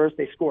left in the first,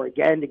 they score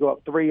again to go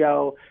up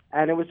 3-0,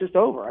 and it was just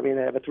over. I mean,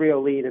 they have a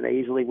 3-0 lead, and they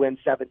easily win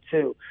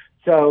 7-2.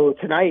 So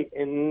tonight,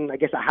 in, I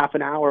guess, a half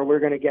an hour, we're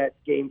going to get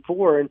Game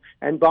 4.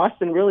 And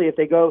Boston, really, if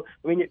they go,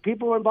 I mean,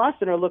 people in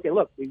Boston are looking,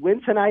 look, we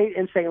win tonight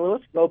in St. Louis,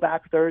 go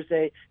back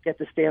Thursday, get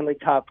the Stanley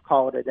Cup,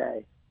 call it a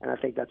day. and I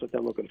think that's what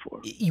they're looking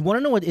for. You want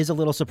to know what is a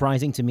little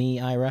surprising to me,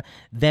 Ira?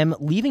 Them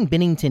leaving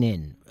Binnington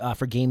in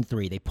for Game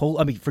 3.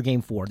 For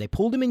Game 4. They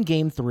pulled him in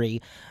Game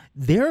 3.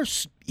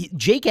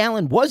 Jake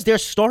Allen was their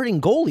starting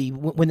goalie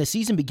when the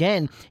season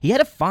began. He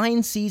had a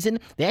fine season.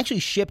 They actually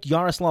shipped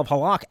Yaroslav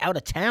Halak out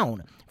of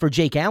town for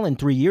Jake Allen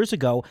 3 years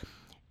ago.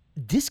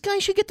 This guy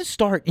should get the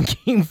start in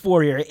Game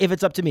 4 here, if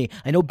it's up to me.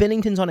 I know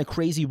Binnington's on a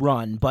crazy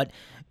run, but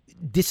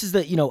this is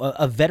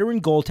a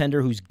veteran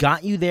goaltender who's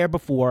got you there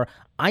before.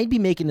 I'd be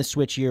making the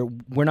switch here.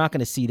 We're not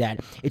going to see that.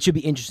 It should be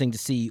interesting to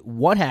see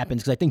what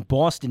happens, because I think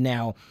Boston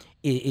now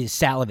is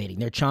salivating.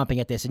 They're chomping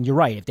at this, and you're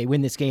right. If they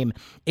win this game,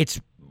 it's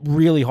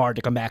really hard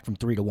to come back from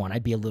 3-1.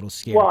 I'd be a little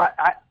scared. Well,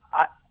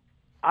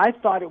 I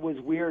thought it was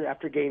weird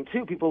after Game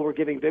 2. People were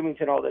giving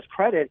Binnington all this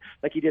credit,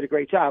 like he did a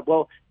great job.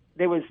 Well,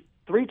 there was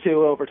 3-2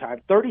 overtime,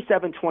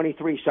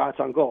 37-23 shots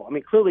on goal. I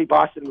mean, clearly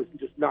Boston was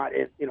just not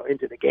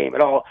into the game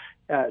at all.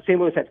 St.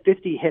 Louis had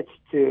 50 hits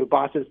to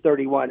Boston's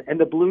 31, and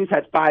the Blues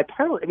had 5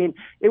 penalties. I mean,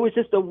 it was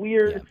just a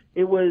weird.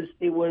 Yeah. It was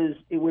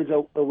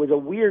a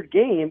weird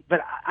game. But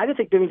I didn't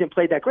think Binnington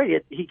played that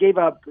great. He gave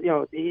up.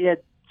 He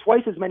had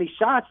twice as many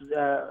shots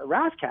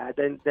Rask had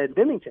than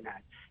Binnington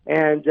had,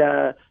 and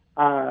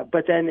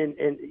but then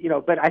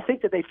but I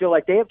think that they feel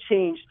like they have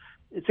changed.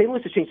 St.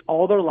 Louis has changed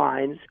all their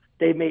lines.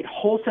 They've made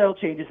wholesale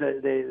changes.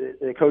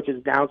 The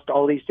coaches announced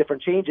all these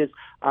different changes,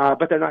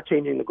 but they're not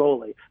changing the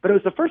goalie. But it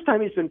was the first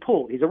time he's been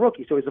pulled. He's a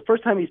rookie, so it was the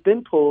first time he's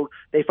been pulled.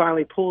 They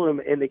finally pulled him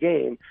in the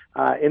game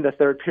in the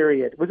third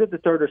period. Was it the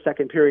third or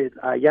second period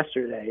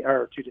yesterday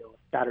or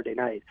Saturday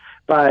night?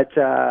 But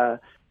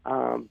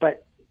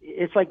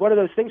it's like one of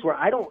those things where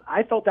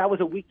I felt that was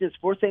a weakness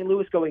for St.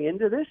 Louis going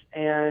into this,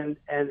 and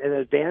an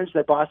advantage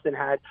that Boston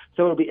had.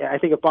 So it'll be. I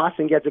think if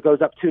Boston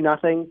goes up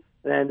 2-0.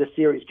 Then the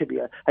series could be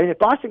if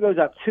Boston goes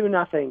up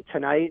 2-0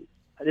 tonight,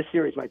 this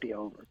series might be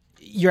over.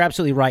 You're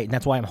absolutely right, and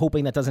that's why I'm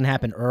hoping that doesn't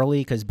happen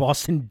early, because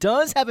Boston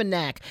does have a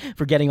knack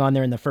for getting on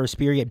there in the first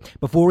period.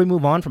 Before we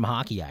move on from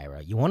hockey,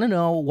 Ira, you want to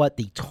know what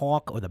the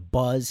talk or the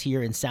buzz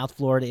here in South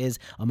Florida is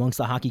amongst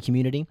the hockey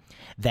community?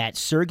 That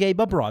Sergei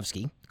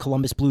Bobrovsky,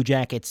 Columbus Blue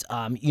Jackets,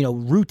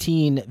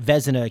 routine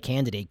Vezina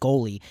candidate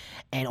goalie,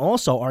 and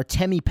also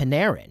Artemi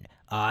Panarin,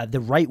 the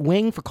right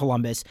wing for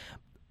Columbus,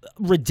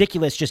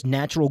 ridiculous, just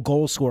natural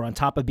goal scorer on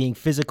top of being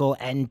physical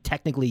and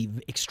technically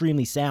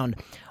extremely sound,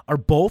 are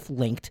both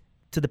linked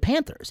to the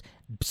Panthers.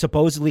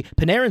 Supposedly,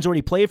 Panarin's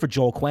already played for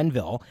Joel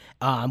Quenneville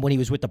when he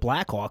was with the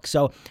Blackhawks.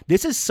 So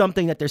this is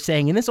something that they're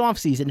saying in this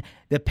offseason,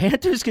 the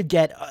Panthers could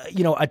get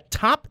a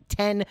top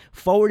 10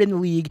 forward in the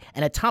league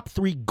and a top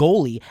 3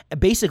 goalie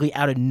basically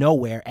out of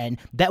nowhere, and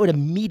that would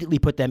immediately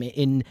put them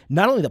in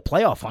not only the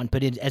playoff hunt,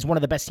 but as one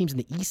of the best teams in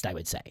the East, I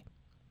would say.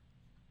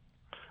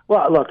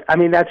 Well, look, I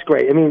mean, that's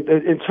great. I mean,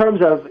 in terms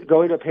of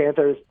going to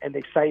Panthers and the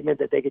excitement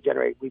that they could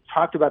generate, we've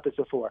talked about this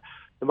before.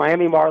 The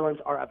Miami Marlins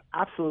are an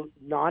absolute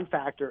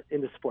non-factor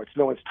in the sports.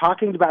 No one's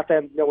talking about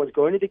them. No one's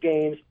going to the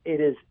games. They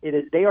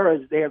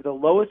have the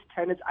lowest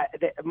attendance.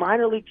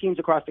 Minor league teams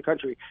across the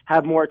country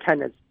have more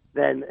attendance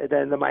than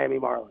the Miami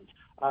Marlins.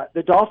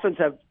 The Dolphins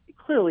have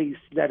clearly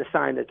that a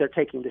sign that they're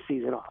taking the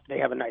season off. They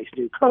have a nice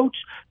new coach.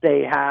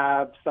 They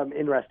have some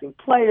interesting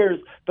players,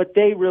 but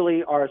they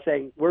really are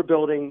saying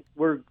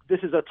this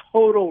is a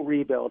total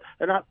rebuild.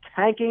 They're not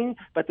tanking,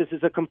 but this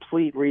is a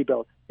complete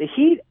rebuild. The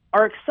Heat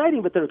are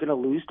exciting, but they're going to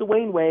lose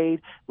Dwayne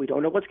Wade. We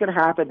don't know what's going to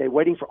happen. They're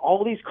waiting for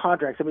all these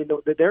contracts. I mean,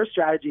 their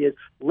strategy is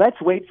let's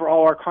wait for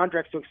all our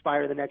contracts to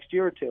expire the next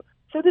year or two.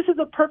 So this is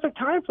a perfect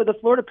time for the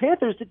Florida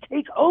Panthers to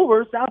take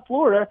over South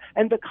Florida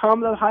and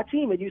become the hot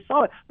team. And you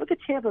saw it. Look at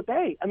Tampa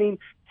Bay. I mean,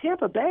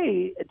 Tampa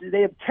Bay,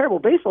 they have a terrible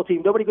baseball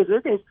team. Nobody goes to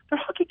their games. Their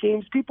hockey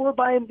games, people are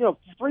buying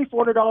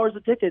 $300-$400 a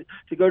ticket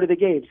to go to the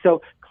game.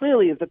 So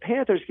clearly, if the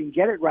Panthers can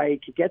get it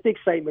right, can get the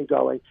excitement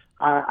going,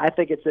 I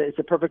think it's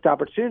a perfect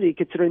opportunity,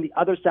 considering the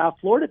other South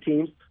Florida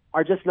teams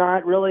are just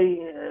not really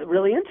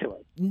into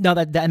it. No,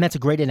 and that's a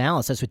great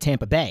analysis with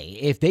Tampa Bay.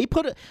 If they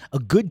put a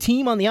good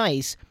team on the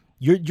ice,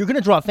 you're going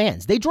to draw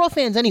fans. They draw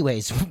fans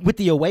anyways with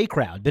the away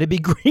crowd, but it'd be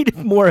great if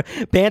more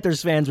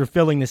Panthers fans were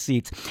filling the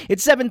seats.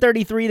 It's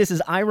 7:33. This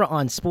is Ira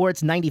on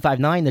Sports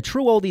 95.9, the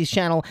True Oldies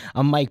channel.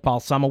 I'm Mike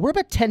Balsamo. We're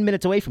about 10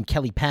 minutes away from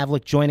Kelly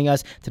Pavlik joining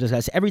us to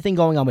discuss everything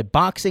going on with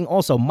boxing.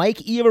 Also, Mike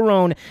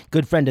Iavarone,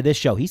 good friend of this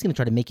show. He's going to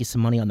try to make you some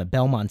money on the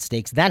Belmont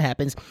Stakes. That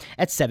happens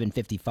at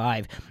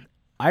 7:55.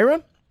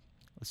 Ira,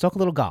 let's talk a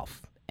little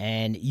golf.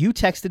 And you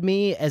texted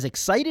me as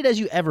excited as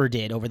you ever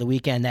did over the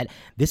weekend that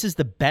this is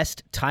the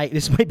best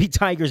this might be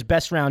Tiger's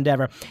best round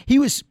ever. He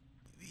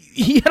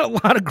had a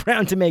lot of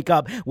ground to make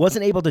up,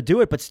 wasn't able to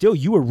do it, but still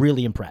you were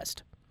really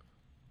impressed.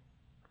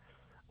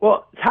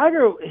 Well,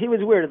 Tiger, he was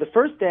weird. The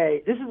first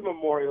day, this is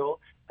Memorial.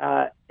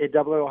 in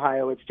Dublin,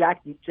 Ohio. It's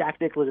Jack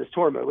Nicklaus'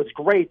 tournament. It's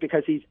great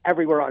because he's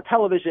everywhere on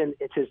television.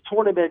 It's his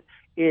tournament.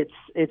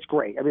 It's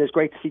great. I mean, it's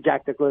great to see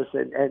Jack Nicklaus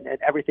and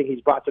everything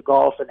he's brought to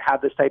golf and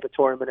have this type of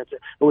tournament.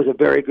 It was a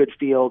very good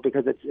field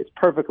because it's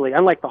perfectly,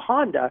 unlike the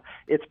Honda,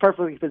 it's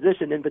perfectly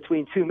positioned in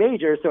between two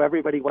majors, so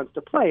everybody wants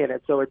to play in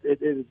it. So it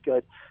is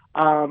good.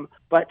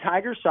 But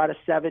Tiger shot a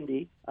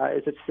 70.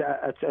 It's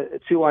a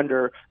 2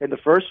 under in the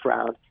first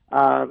round.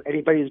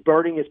 But he's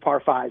birding his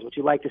par fives, which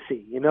you like to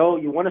see. You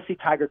want to see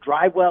Tiger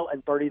drive well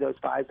and birdie those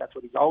fives. That's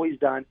what he's always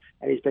done,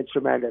 and he's been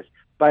tremendous.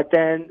 But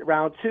then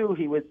round 2,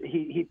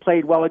 he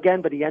played well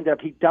again, but he ended up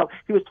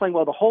he was playing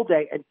well the whole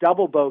day and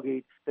double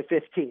bogeyed the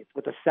 15th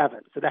with a 7.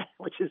 So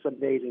which is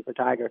amazing for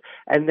Tiger.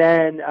 And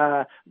then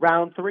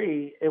round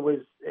 3, it was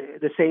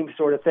the same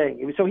sort of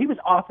thing. So he was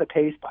off the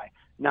pace by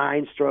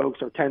 9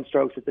 strokes or 10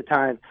 strokes at the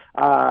time.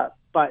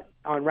 But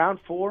on round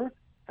 4,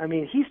 I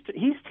mean, he's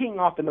teeing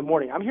off in the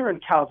morning. I'm here in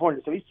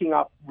California, so he's teeing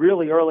off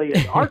really early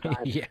in our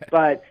time. Yeah.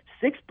 But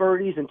 6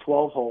 birdies and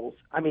 12 holes.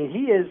 I mean,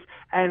 he is,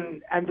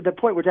 and the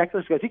point where Jack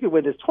Nicklaus goes, he could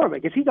win this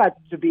tournament because he got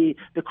to be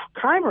the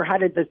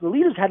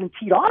leaders hadn't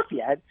teed off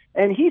yet,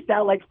 and he's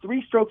now like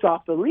 3 strokes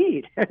off the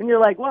lead. And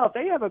you're like, well, if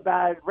they have a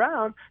bad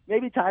round,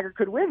 maybe Tiger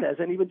could win this.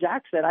 And even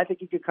Jack said, I think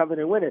he could come in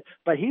and win it.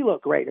 But he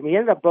looked great. I mean, he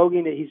ended up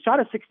bogeying it. He shot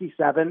a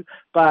 67,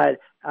 but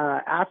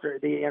after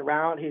the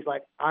round, he's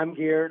like, I'm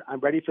geared.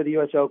 I'm ready for the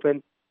U.S.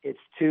 Open. It's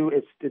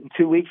in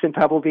 2 weeks in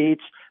Pebble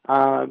Beach.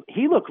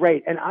 He looked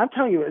great. And I'm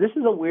telling you, this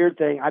is a weird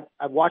thing.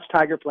 I've watched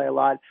Tiger play a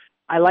lot.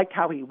 I liked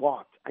how he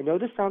walked. I know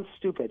this sounds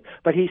stupid,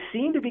 but he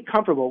seemed to be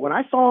comfortable. When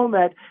I saw him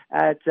at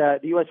the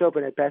U.S.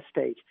 Open at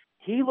Bethpage,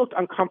 he looked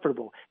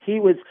uncomfortable.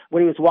 When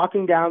he was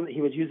walking down,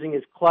 he was using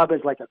his club as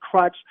like a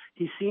crutch.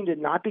 He seemed to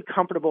not be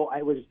comfortable.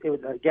 It was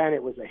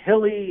a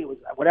hilly, it was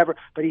whatever,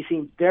 but he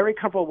seemed very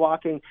comfortable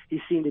walking.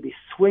 He seemed to be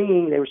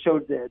swinging. They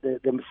showed the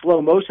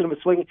slow motion of him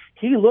swinging.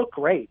 He looked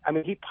great. I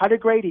mean, he putted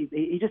great.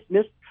 He just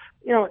missed.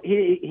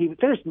 He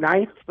finished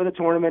 9th for the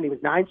tournament. He was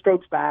 9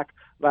 strokes back,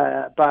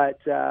 but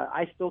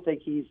I still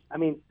think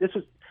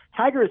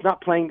Tiger is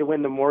not playing to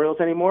win the Memorials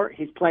anymore.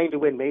 He's playing to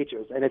win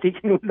majors. And if he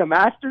can win the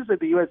Masters at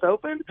the U.S.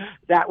 Open,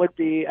 that would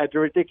be a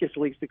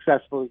ridiculously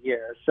successful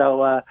year.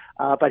 So,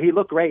 but he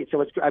looked great.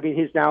 So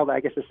he's now,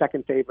 I guess, the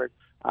second favorite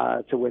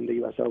to win the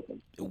U.S.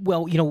 Open.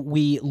 Well,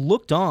 we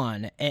looked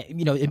on,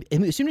 and,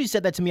 as soon as you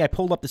said that to me, I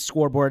pulled up the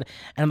scoreboard,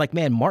 and I'm like,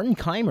 man, Martin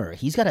Kaymer,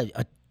 he's got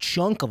a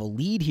chunk of a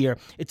lead here.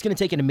 It's going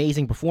to take an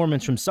amazing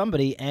performance from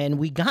somebody, and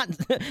we got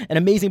an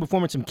amazing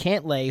performance from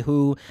Cantlay,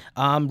 who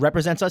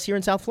represents us here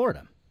in South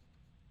Florida.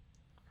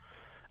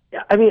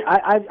 I mean,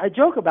 I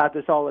joke about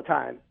this all the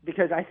time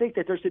because I think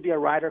that there should be a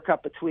Ryder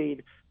Cup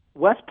between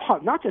West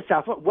Palm, not just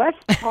South Florida,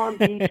 West Palm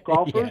Beach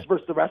golfers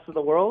versus the rest of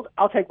the world.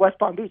 I'll take West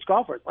Palm Beach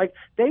golfers. Like,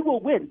 they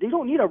will win. They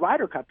don't need a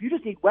Ryder Cup. You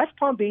just need West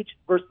Palm Beach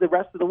versus the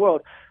rest of the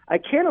world.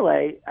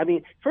 Cantlay, I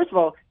mean, first of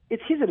all,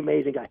 he's an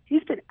amazing guy.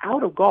 He's been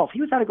out of golf. He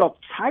was out of golf.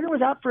 Tiger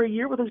was out for a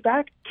year with his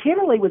back.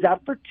 Cantlay was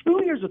out for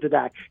 2 years with his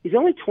back. He's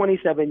only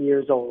 27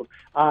 years old.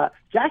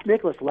 Jack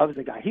Nicklaus loves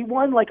the guy. He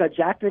won like a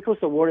Jack Nicklaus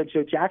award, and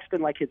so Jack's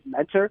been like his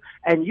mentor.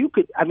 And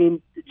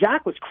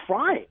Jack was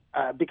crying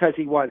because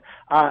he won.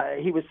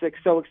 He was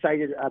so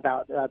excited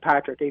about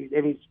Patrick,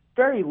 and he's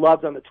very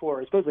loved on the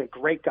tour. He's supposedly a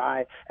great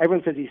guy.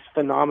 Everyone says he's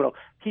phenomenal.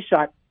 He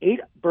shot 8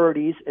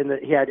 birdies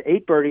he had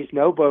 8 birdies,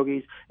 no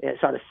bogeys, and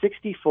shot a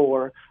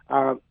 64.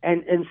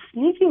 And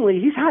sneakingly,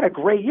 he's had a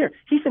great year.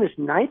 He finished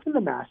 9th in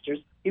the Masters.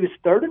 He was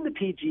 3rd in the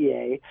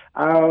PGA.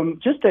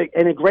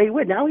 And a great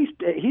win. Now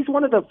he's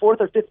one of the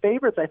 4th or 5th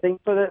favorites, I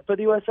think, for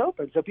the U.S.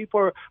 Open. So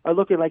people are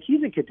looking like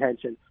he's in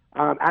contention.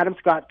 Adam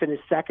Scott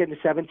finished 2nd,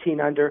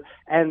 17 under,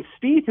 and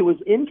Spieth, who was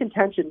in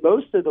contention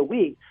most of the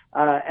week,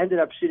 ended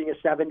up shooting a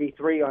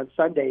 73 on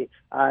Sunday,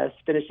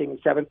 finishing in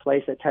 7th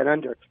place at 10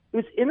 under. It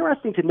was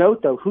interesting to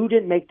note, though, who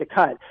didn't make the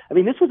cut. I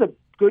mean, this was a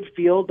good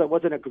field, but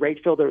wasn't a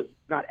great field.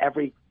 Not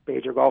every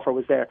major golfer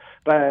was there.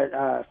 But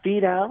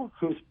Finau,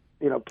 who's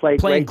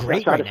playing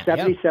great. Shot a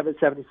 77,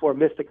 74,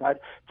 missed the cut.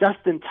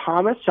 Justin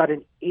Thomas shot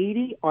an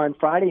 80 on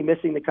Friday,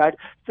 missing the cut.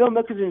 Phil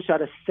Mickelson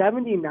shot a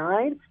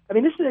 79. I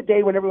mean, this is a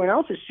day when everyone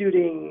else is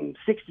shooting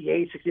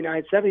 68,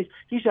 69, 70s.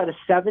 He shot a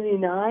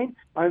 79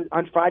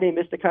 on Friday,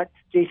 missed the cut.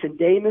 Jason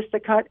Day missed the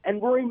cut, and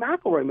Rory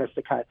McIlroy missed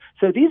the cut.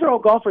 So these are all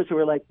golfers who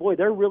are like, boy,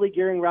 they're really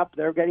gearing up.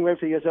 They're getting ready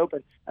for the U.S.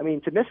 Open. I mean,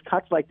 to miss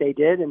cuts like they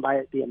did, and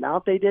by the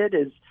amount they did,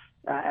 is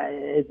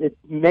it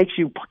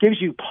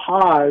gives you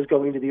pause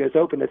going to the U.S.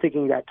 Open to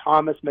thinking that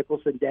Thomas,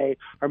 Mickelson, Day,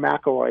 or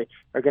McIlroy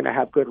are going to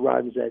have good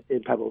runs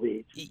in Pebble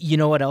Beach. You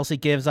know what else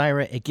it gives,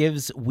 Ira? It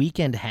gives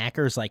weekend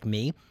hackers like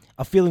me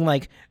a feeling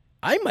like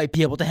I might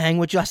be able to hang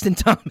with Justin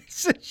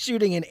Thomas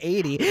shooting an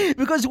 80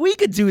 because we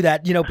could do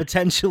that,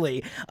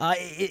 potentially.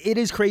 It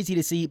is crazy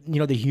to see,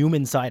 the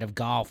human side of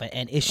golf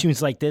and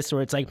issues like this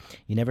where it's like,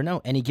 you never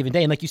know, any given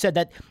day. And like you said,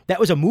 that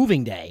was a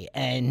moving day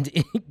and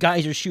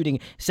guys are shooting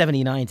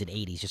 79s and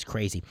 80s, just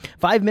crazy.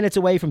 5 minutes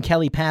away from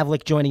Kelly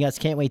Pavlik joining us.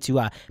 Can't wait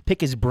to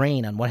pick his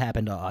brain on what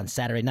happened on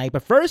Saturday night.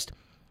 But first,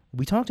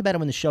 we talked about it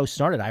when the show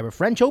started, Ira.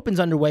 French Open's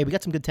underway. We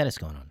got some good tennis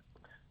going on.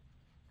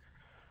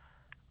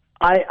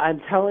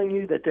 I'm telling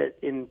you that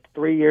in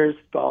 3 years,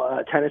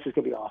 tennis is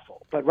going to be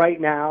awful. But right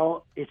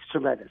now, it's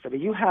tremendous. I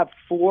mean, you have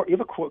a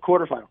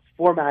quarterfinals,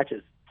 4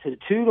 matches.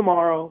 Two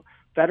tomorrow,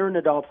 Federer and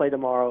Nadal play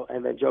tomorrow,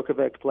 and then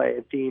Djokovic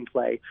and Thiem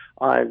play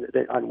on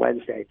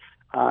Wednesday.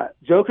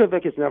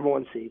 Djokovic is number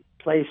 1 seed.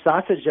 Plays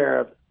Sasha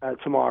Zverev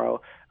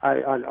tomorrow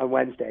on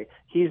Wednesday.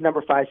 He's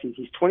number 5 seed.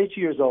 He's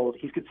 22 years old.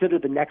 He's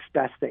considered the next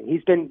best thing.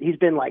 He's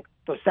been like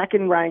the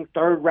second ranked,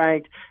 third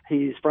ranked.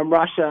 He's from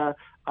Russia.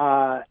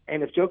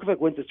 And if Djokovic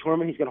wins this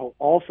tournament, he's going to hold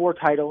all 4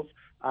 titles.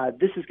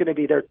 This is going to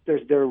be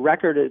their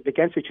record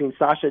against between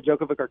Sasha and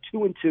Djokovic are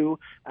 2-2,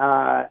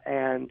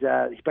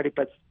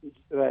 but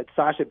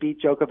Sasha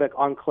beat Djokovic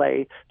on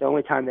clay the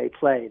only time they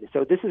played.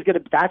 So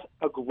that's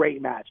a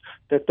great match.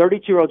 The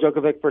 32-year-old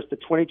Djokovic versus the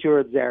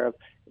 22-year-old Zverev.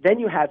 Then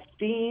you have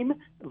Thiem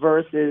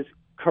versus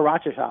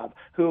Karatsev,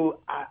 who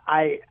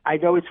I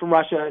know he's from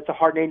Russia. It's a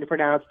hard name to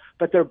pronounce,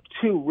 but they're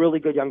 2 really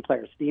good young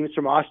players. Thiem's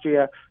from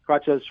Austria,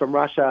 Karatsev's from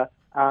Russia.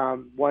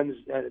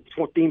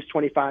 Thiem's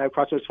 25,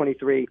 Karatsev's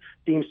 23.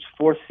 Thiem's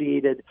 4th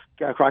seeded,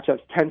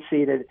 Karatsev's 10th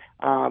seeded.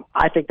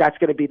 I think this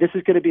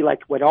is going to be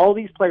like when all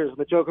these players,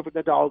 the Djokovic,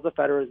 Nadal, the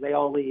Federers, they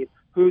all leave.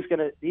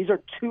 These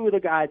are 2 of the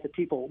guys that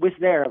people with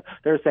they're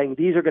saying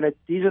who's going to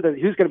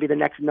be the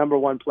next number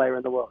 1 player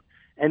in the world.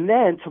 And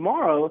then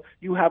tomorrow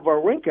you have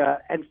Wawrinka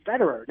and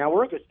Federer. Now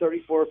Wawrinka's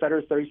 34,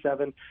 Federer's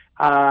 37.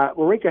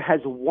 Wawrinka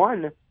has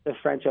won the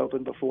French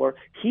Open before.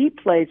 He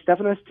played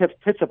Stefanos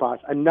Tsitsipas,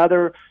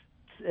 another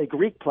a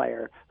Greek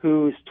player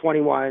who's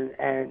 21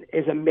 and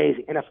is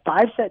amazing in a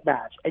 5-set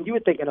match. And you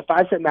would think in a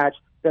 5-set match,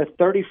 the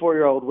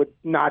 34-year-old would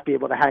not be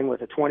able to hang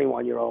with a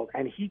 21-year-old.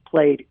 And he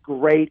played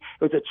great.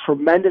 It was a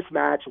tremendous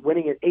match,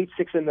 winning it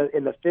 8-6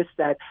 in the 5th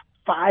set.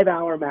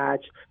 5-hour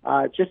match,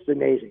 just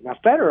amazing. Now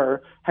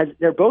Federer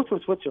they're both from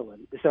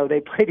Switzerland, so they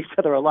played each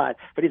other a lot.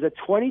 But he's a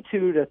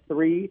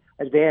 22-3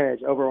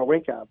 advantage over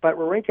Wawrinka. But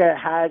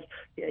Wawrinka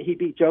he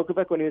beat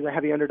Djokovic when he was a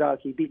heavy underdog.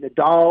 He beat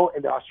Nadal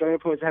in the Australian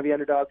Open was a heavy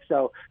underdog.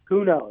 So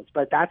who knows?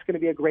 But that's going to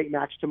be a great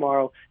match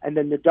tomorrow. And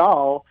then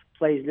Nadal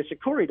plays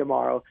Nishikori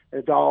tomorrow.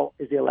 Nadal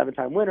is the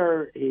 11-time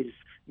winner. He's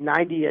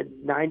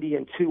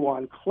 90-2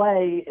 on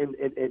clay and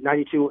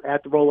 92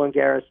 at the Roland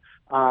Garros.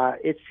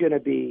 It's going to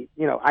be,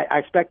 I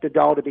expect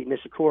Nadal to beat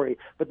Nishikori,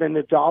 but then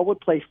Nadal would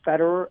play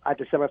Federer at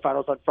the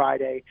semifinals on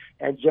Friday,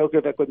 and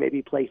Djokovic would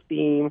maybe play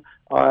Thiem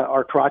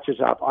or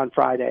Karatsev on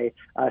Friday,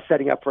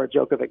 setting up for a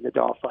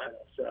Djokovic-Nadal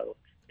final. So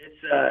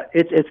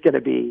it's going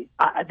to be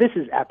this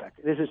is epic.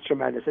 This is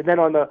tremendous. And then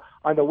on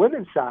the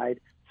women's side,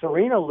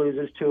 Serena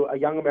loses to a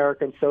young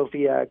American,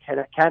 Sophia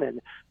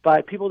Kenin,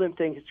 but people didn't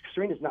think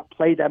Serena's not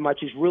played that much.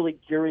 She's really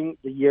gearing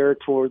the year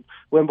toward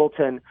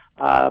Wimbledon.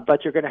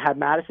 But you're going to have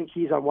Madison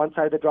Keys on one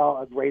side of the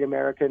draw, a great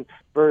American,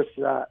 versus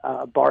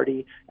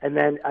Barty, and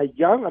then a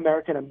young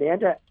American,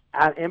 Amanda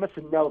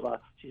Amisanova.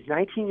 She's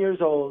 19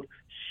 years old.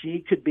 She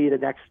could be the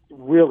next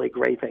really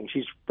great thing.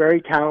 She's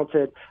very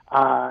talented,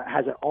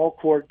 has an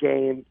all-court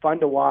game,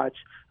 fun to watch.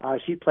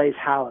 She plays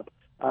Halep.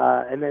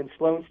 And then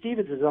Sloane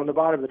Stephens is on the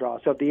bottom of the draw.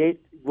 So of the 8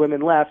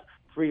 women left,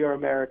 3 are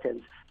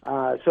Americans.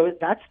 So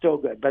that's still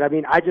good. But,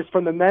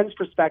 from the men's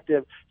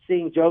perspective,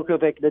 seeing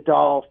Djokovic,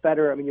 Nadal,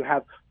 Federer, you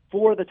have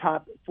 4 of the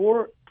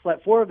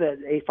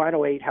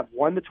final 8 have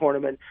won the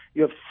tournament.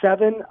 You have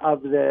 7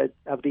 of the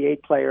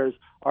 8 players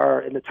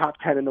are in the top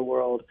 10 in the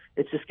world.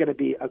 It's just going to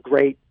be a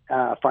great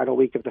final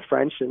week of the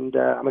French, and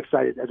I'm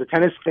excited. As a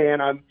tennis fan,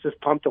 I'm just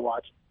pumped to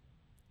watch.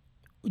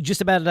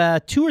 Just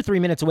about 2 or 3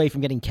 minutes away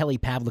from getting Kelly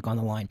Pavlik on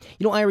the line.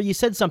 Ira, you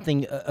said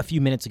something a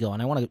few minutes ago,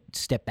 and I want to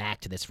step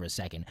back to this for a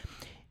second.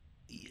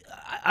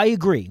 I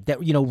agree that,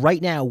 right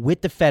now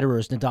with the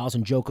Federers, Nadals,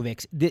 and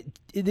Djokovic,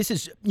 this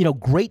is,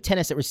 great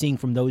tennis that we're seeing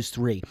from those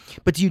 3.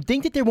 But do you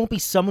think that there won't be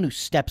someone who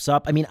steps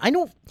up? I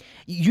know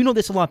you know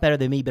this a lot better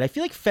than me, but I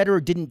feel like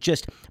Federer didn't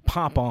just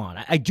pop on.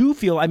 I do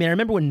feel, I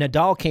remember when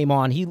Nadal came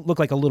on, he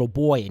looked like a little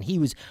boy and he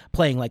was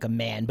playing like a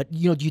man. But, do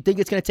you think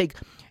it's going to take...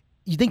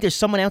 You think there's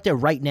someone out there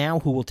right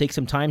now who will take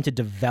some time to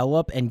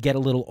develop and get a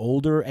little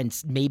older and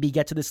maybe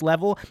get to this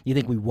level? You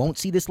think we won't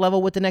see this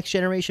level with the next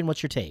generation?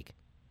 What's your take?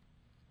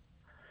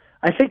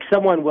 I think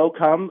someone will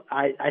come.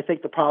 I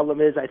think the problem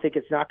is I think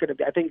it's not going to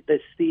be. I think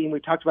this theme, we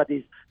talked about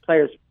these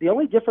players. The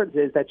only difference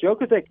is that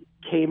Djokovic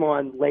came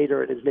on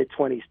later in his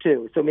mid-20s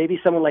too. So maybe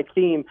someone like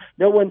Thiem,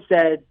 no one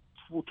said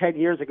 10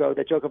 years ago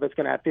that Djokovic's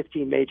going to have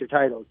 15 major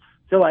titles.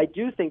 So I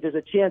do think there's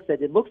a chance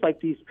that it looks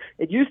like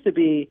it used to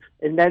be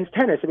in men's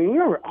tennis. We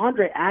remember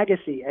Andre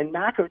Agassi and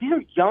Mako. These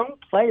are young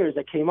players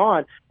that came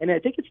on, and I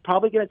think it's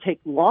probably going to take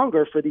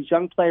longer for these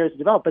young players to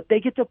develop, but they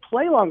get to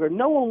play longer.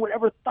 No one would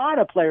ever thought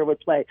a player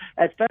would play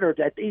at Federer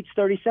at age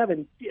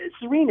 37,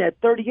 Serena at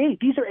 38.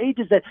 These are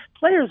ages that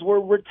players were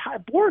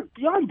retired.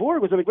 Bjorn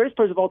Borg was one of the greatest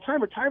players of all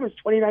time. Retirement's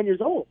 29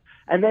 years old,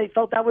 and they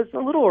felt that was a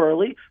little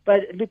early,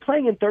 but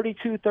playing in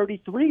 32,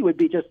 33 would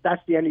be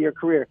that's the end of your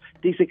career.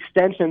 These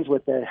extensions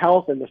with the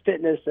health and the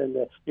fitness and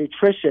the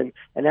nutrition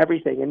and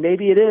everything. And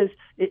maybe this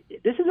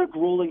is a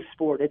grueling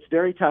sport. It's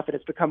very tough, and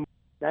it's become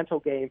mental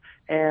game.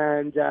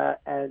 And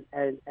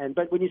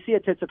but when you see a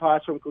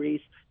Tsitsipas from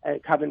Greece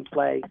come and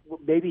play,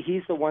 maybe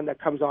he's the one that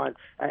comes on.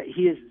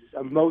 He is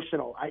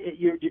emotional.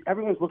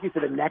 Everyone's looking for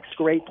the next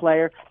great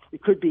player.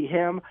 It could be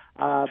him,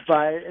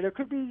 but there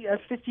could be a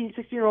 15,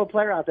 16-year-old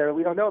player out there that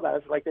we don't know about.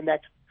 It's like the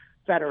next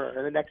Federer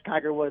or the next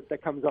Tiger Woods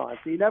that comes on.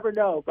 So you never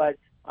know, but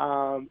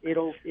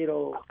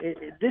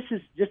this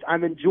is just,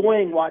 I'm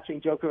enjoying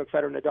watching Djokovic,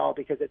 Federer, Nadal,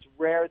 because it's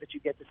rare that you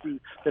get to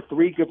see the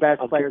three best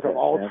players of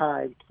all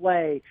time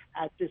play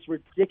at this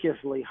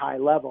ridiculously high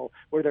level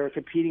where they're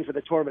competing for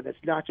the tournament.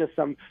 It's not just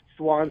some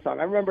swan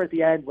song. I remember at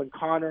the end when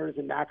Connors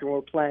and McEnroe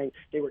were playing,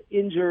 they were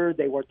injured,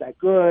 they weren't that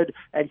good,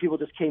 and people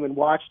just came and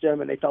watched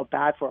them and they felt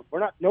bad for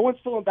them. No one's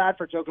feeling bad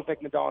for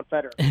Djokovic, Nadal, and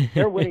Federer.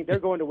 They're winning. They're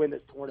going to win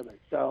this tournament.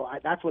 So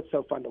that's what's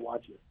so fun to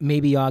watch.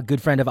 Maybe a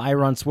good friend of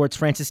Iron Sports,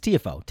 Francis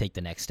Tiafoe, take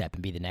the next step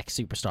and be the next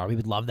superstar. We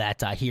would love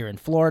that here in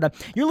Florida.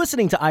 You're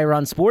listening to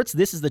Iron Sports.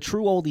 This is the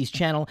True Oldies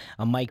channel.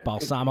 I'm Mike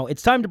Balsamo.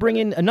 It's time to bring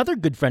in another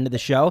good friend of the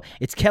show.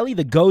 It's Kelly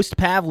the Ghost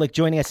Pavlik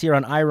joining us here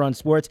on Iron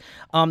Sports.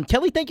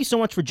 Kelly, thank you so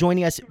much for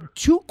joining us.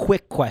 Two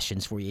quick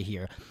questions for you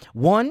here.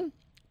 One,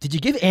 did you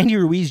give Andy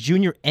Ruiz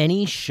Jr.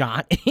 any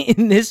shot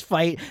in this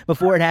fight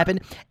before it happened?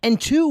 And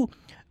two,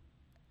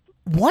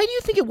 why do you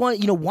think it was,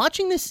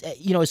 watching this,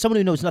 as someone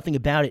who knows nothing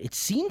about it, it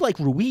seemed like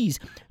Ruiz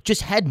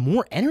just had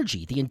more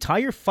energy the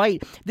entire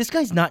fight. This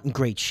guy's not in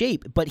great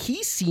shape, but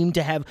he seemed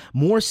to have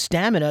more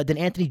stamina than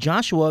Anthony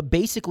Joshua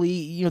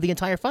basically, the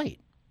entire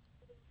fight.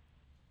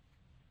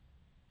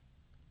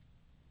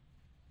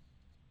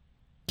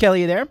 Kelly,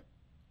 you there?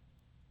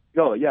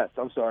 Oh, yes.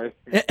 I'm sorry.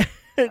 I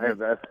have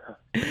that.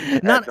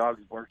 Not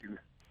dog's barking.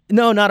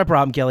 No, not a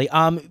problem, Kelly.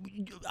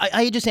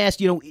 I just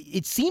asked,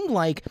 it seemed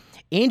like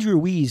Andrew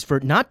Ruiz, for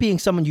not being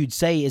someone you'd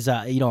say is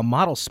a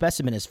model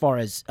specimen as far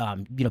as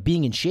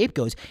being in shape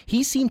goes,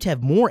 he seemed to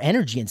have more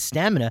energy and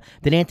stamina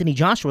than Anthony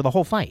Joshua the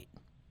whole fight.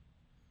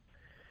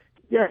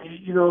 Yeah,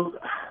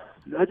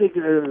 I think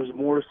there's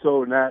more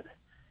so in that.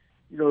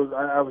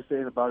 I was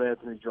saying about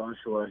Anthony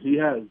Joshua,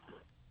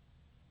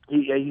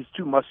 he's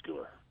too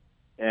muscular,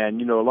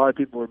 and a lot of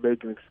people are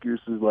making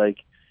excuses like,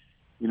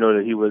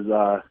 that he was.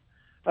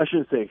 I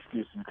shouldn't say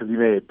excuses because he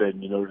may have been.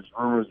 There's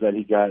rumors that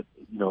he got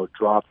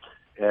dropped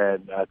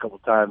and a couple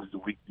of times the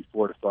week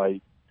before the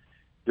fight.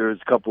 There's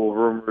a couple of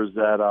rumors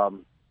that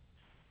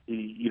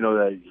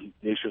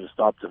they should have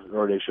stopped it,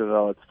 or they should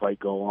have let the fight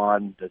go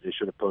on, that they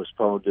should have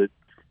postponed it.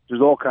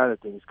 There's all kind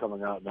of things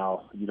coming out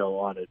now,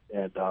 on it,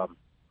 and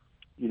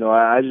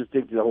I just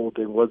think the whole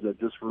thing was that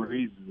this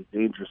Ruiz is a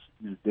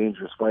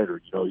dangerous fighter.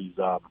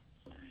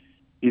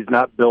 He's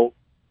not built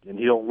and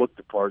he don't look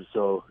the part,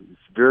 so it's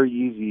very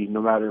easy,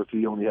 no matter if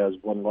he only has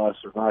one loss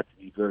or not, to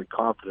be very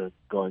confident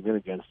going in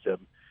against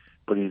him.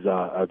 But he's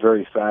a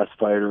very fast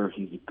fighter.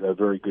 He's a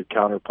very good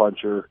counter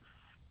puncher,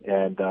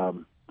 and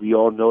we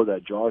all know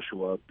that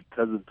Joshua,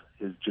 because of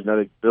his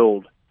genetic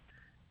build,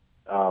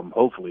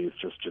 hopefully it's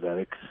just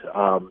genetics,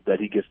 that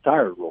he gets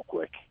tired real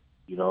quick.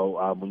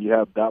 When you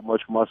have that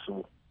much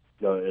muscle,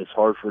 it's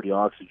hard for the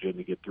oxygen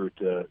to get through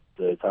to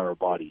the entire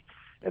body,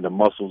 and the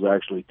muscles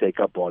actually take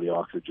up all the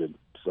oxygen.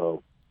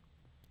 So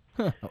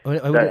I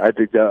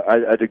think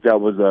that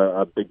was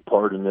a big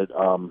part in it.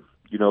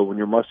 When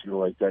you're muscular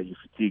like that, you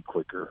fatigue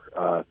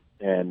quicker.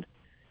 And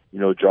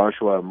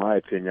Joshua, in my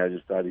opinion, I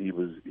just thought he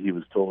was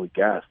totally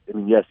gassed. I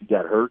mean, yes, he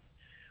got hurt,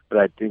 but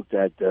I think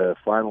that the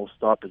final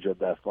stoppage of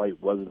that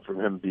fight wasn't from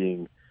him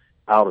being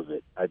out of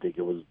it. I think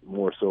it was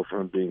more so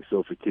from him being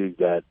so fatigued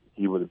that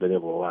he would have been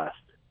able to last.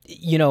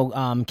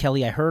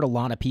 Kelly, I heard a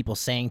lot of people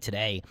saying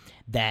today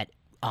that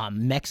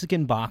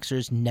Mexican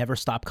boxers never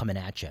stop coming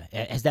at you.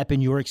 Has that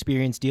been your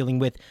experience dealing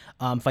with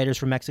fighters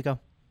from Mexico?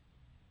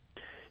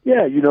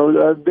 Yeah,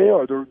 they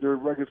are. They're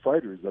rugged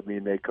fighters. I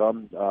mean, they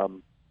come.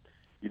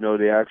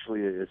 They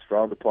actually, it's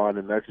frowned upon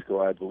in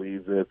Mexico, I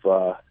believe, if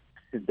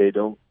they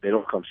don't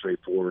come straight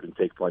forward and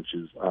take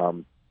punches.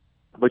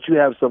 But you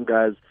have some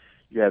guys.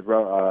 You had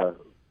Rafael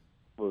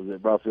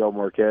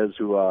Marquez,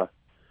 who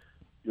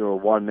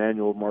Juan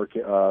Manuel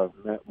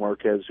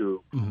Marquez,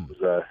 who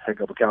was a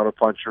heck of a counter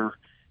puncher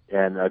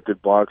and a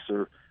good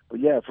boxer. But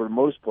yeah, for the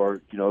most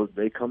part,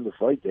 they come to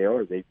fight. They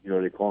are. They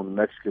call them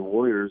the Mexican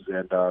Warriors,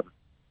 and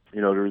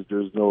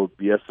there's no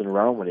BSing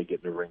around when they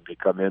get in the ring. They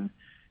come in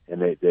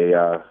and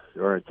they're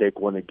going to take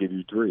one and give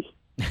you three.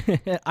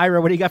 Ira,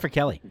 what do you got for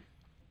Kelly?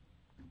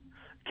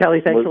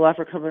 Kelly, thanks a lot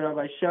for coming on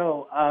my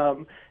show.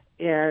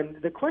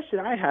 And the question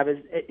I have is,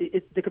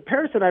 the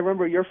comparison. I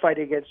remember you're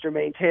fighting against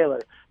Jermaine Taylor.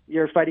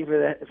 You're fighting for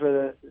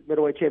the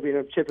middleweight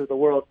championship of the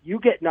world. You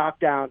get knocked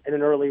down in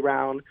an early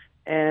round,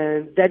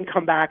 and then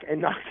come back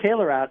and knock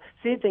Taylor out.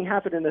 Same thing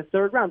happened in the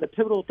third round, the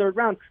pivotal third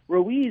round.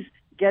 Ruiz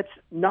gets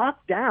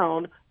knocked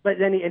down, but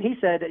then he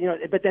said,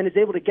 but then is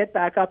able to get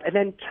back up and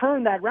then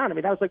turn that round. I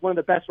mean, that was like one of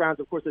the best rounds,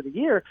 of course, of the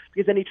year,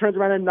 because then he turns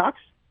around and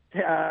knocks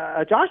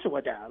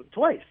Joshua down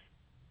twice.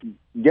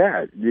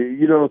 Yeah,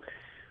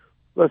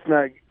 let's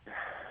not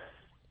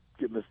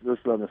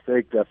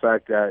mistake the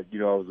fact that it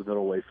was a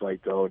middleweight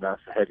fight, though, not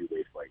a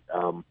heavyweight fight.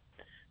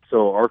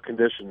 So our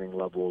conditioning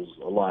level is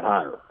a lot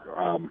higher.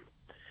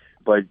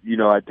 But,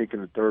 I think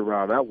in the third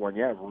round of that one,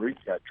 Ruiz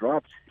got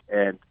dropped.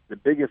 And the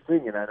biggest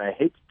thing, and I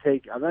hate to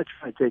I'm not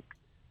trying to take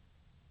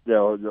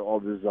all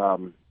this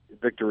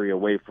victory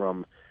away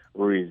from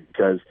Ruiz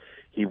because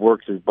he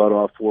works his butt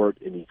off for it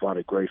and he fought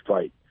a great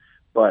fight.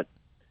 But,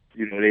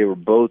 they were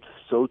both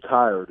so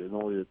tired in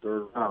only the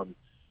third round.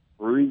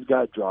 Ruiz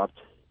got dropped,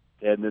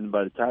 and then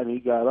by the time he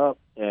got up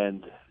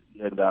and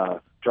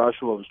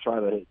Joshua was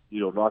trying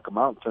to, knock him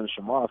out and finish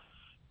him off,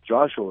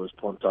 Joshua was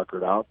plumb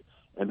tuckered out.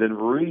 And then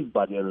Ruiz,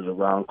 by the end of the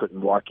round,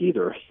 couldn't walk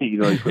either. He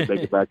couldn't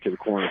make it back to the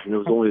corner. And it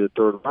was only the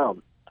third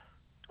round.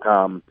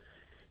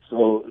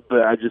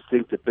 But I just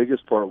think the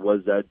biggest part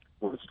was that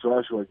once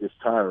Joshua gets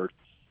tired,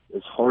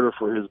 it's harder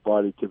for his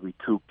body to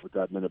recoup with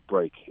that minute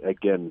break.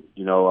 Again,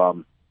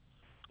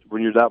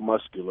 when you're that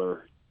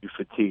muscular, you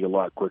fatigue a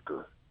lot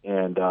quicker.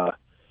 And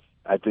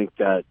I think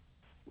that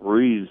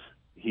Ruiz,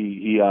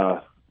 he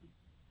gotten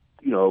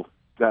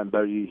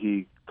better.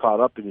 He caught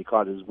up and he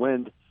caught his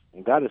wind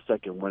and got his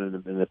second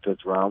win in the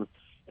fifth round,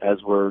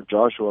 as where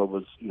Joshua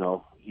was,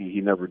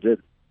 he never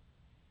did.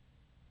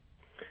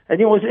 And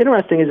what's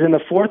interesting is in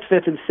the fourth,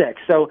 fifth, and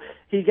sixth. So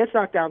he gets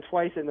knocked down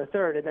twice in the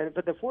third,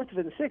 but the fourth, fifth,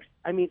 and sixth.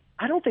 I mean,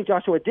 I don't think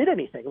Joshua did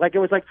anything. It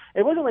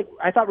wasn't like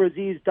I thought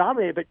Ruiz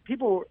dominated, but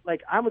people were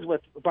like, I was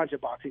with a bunch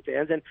of boxing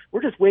fans, and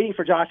we're just waiting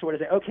for Joshua to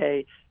say,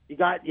 okay, you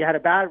had a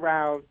bad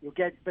round,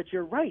 but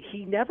you're right.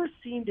 He never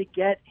seemed to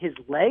get his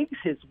legs,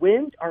 his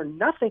wind, or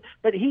nothing.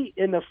 But he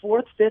in the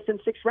fourth, fifth, and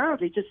sixth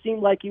rounds, it just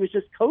seemed like he was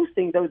just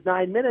coasting those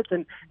 9 minutes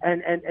and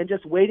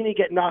just waiting to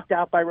get knocked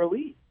out by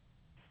Ruiz.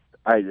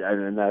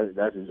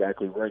 That's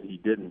exactly right. He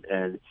didn't,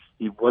 and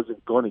he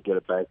wasn't going to get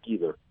it back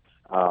either.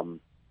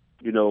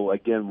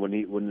 Again,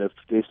 when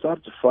they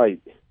stopped the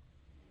fight,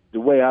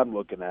 the way I'm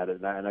looking at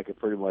it, and I can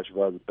pretty much, if I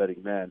was a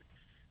betting man,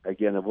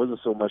 again, it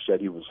wasn't so much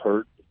that he was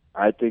hurt.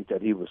 I think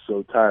that he was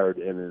so tired,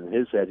 and in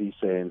his head, he's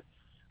saying,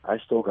 "I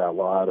still got a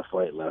lot of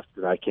fight left,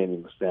 and I can't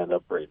even stand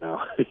up right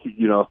now."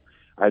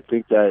 I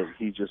think that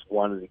he just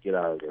wanted to get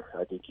out of there.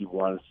 I think he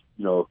wanted,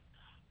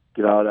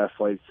 get out of that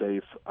fight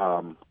safe.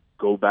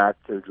 Go back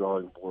to the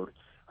drawing board.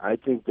 I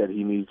think that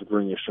he needs to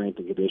bring a strength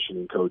and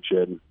conditioning coach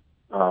in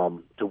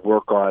to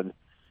work on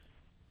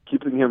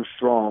keeping him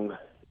strong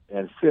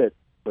and fit,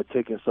 but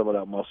taking some of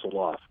that muscle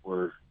off.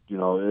 Where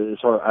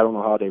it's hard. I don't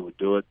know how they would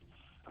do it.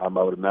 I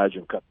would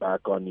imagine cut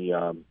back on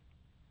the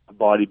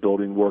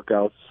bodybuilding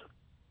workouts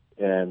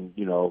and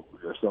or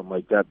something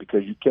like that,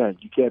 because you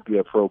can't be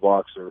a pro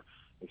boxer,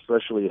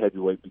 especially a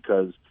heavyweight,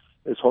 because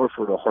it's hard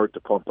for the heart to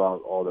pump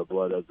out all the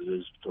blood as it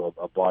is to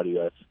a body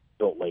that's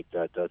built like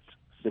that. That's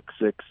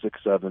 6'6",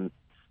 6'7",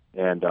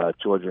 and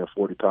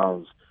 240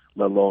 pounds,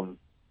 let alone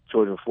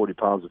 240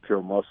 pounds of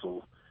pure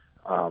muscle.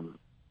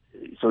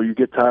 So you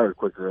get tired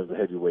quicker as a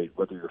heavyweight,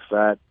 whether you're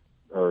fat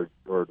or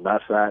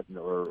not fat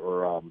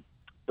or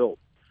built.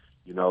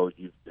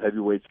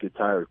 Heavyweights get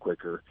tired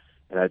quicker,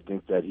 and I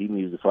think that he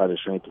needs to find a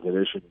strength and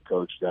conditioning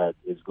coach that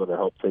is going to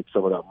help take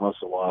some of that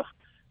muscle off,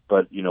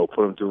 but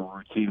put him through a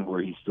routine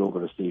where he's still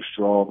going to stay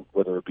strong,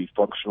 whether it be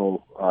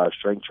functional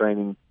strength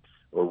training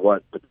or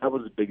what. But that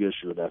was a big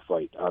issue in that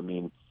fight. I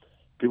mean,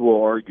 people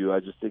will argue.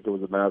 I just think it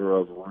was a matter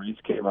of Ruiz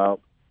came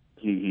out,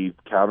 he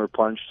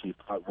counterpunched, he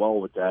fought well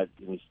with that,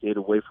 and he stayed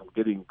away from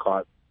getting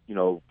caught,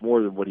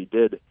 more than what he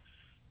did.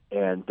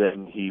 And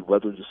then he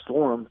weathered the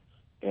storm,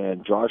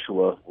 and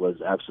Joshua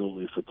was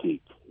absolutely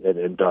fatigued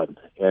and done.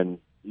 And,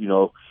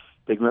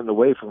 take nothing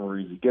away from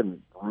Ruiz.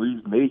 Again,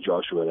 Ruiz made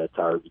Joshua that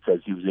tired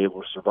because he was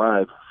able to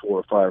survive 4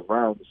 or 5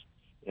 rounds,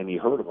 and he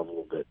hurt him a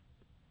little bit.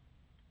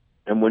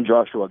 And when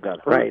Joshua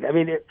got hurt, right? I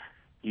mean,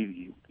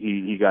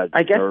 he got.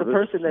 I guess nervous. The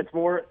person that's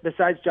more,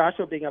 besides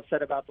Joshua being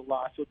upset about the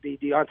loss, would be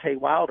Deontay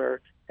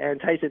Wilder and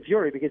Tyson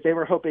Fury, because they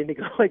were hoping to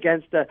go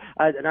against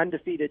an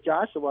undefeated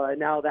Joshua, and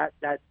now that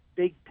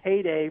big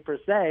payday per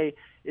se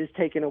is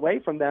taken away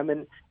from them.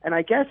 And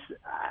I guess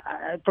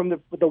from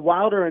the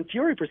Wilder and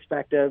Fury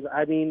perspective,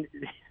 I mean,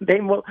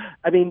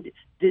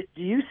 do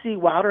you see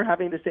Wilder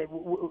having to say,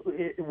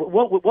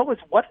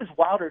 what does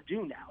Wilder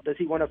do now? Does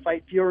he want to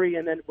fight Fury?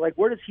 And then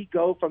where does he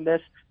go from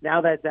this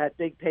now that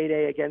big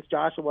payday against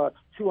Joshua,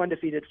 2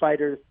 undefeated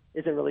fighters,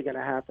 isn't really going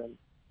to happen?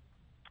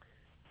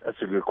 That's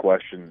a good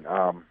question.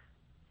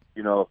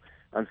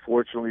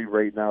 Unfortunately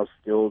right now,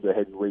 still the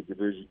heavyweight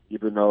division,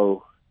 even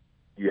though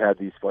you have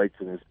these fights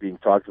and it's being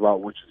talked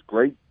about, which is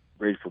great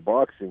for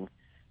boxing,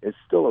 it's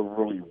still a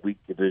really weak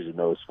division,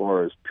 though, as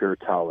far as pure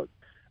talent.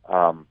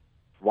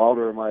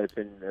 Wilder, in my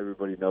opinion,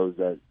 everybody knows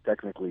that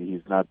technically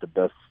he's not the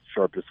best,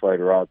 sharpest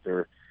fighter out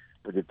there.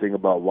 But the thing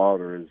about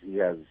Wilder is he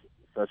has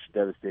such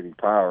devastating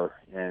power,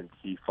 and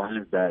he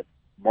finds that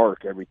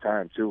mark every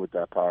time, too, with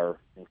that power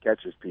and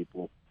catches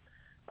people.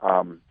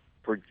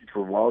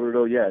 For Wilder,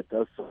 though, yeah, it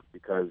does suck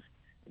because,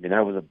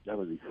 that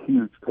was a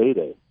huge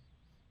payday.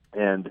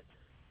 And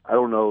I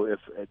don't know if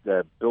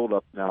the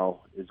build-up now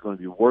is going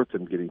to be worth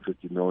him getting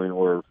 $50 million,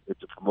 or if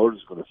the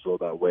promoter's going to feel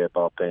that way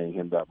about paying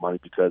him that money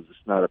because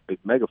it's not a big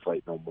mega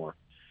fight no more.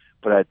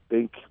 But I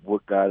think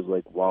with guys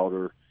like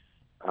Wilder,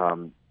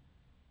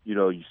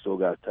 you still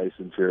got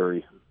Tyson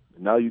Fury.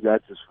 Now you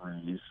got this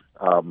Ruiz.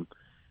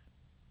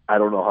 I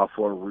don't know how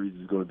far Ruiz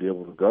is going to be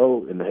able to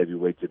go in the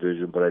heavyweight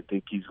division, but I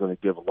think he's going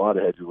to give a lot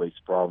of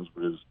heavyweights problems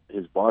with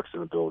his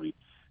boxing ability.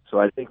 So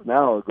I think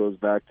now it goes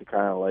back to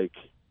kind of like,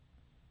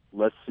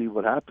 let's see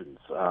what happens.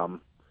 Let's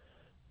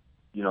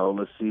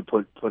see,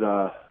 put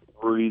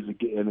Ruiz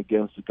in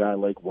against a guy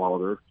like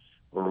Wilder,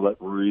 or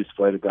let Ruiz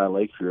fight a guy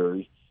like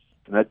Fury.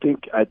 And I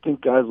think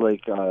guys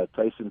like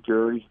Tyson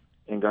Fury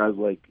and guys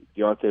like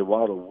Deontay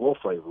Wilder will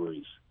fight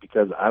Ruiz,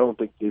 because I don't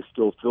think they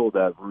still feel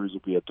that Ruiz will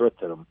be a threat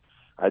to them.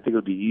 I think it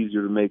would be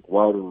easier to make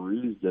Wilder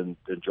Ruiz than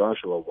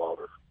Joshua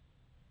Wilder.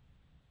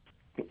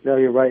 No,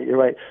 you're right. You're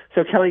right.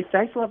 So, Kelly,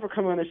 thanks a lot for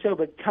coming on the show.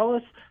 But tell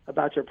us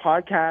about your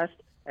podcast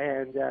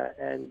and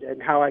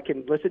how I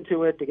can listen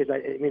to it, because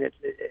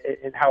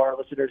and how our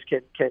listeners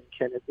can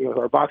who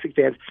are boxing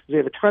fans. We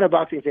have a ton of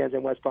boxing fans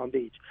in West Palm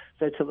Beach.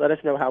 So, to let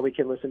us know how we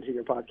can listen to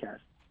your podcast.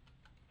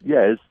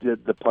 Yeah, it's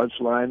the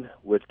Punchline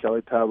with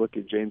Kelly Pavlik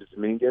and James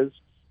Dominguez.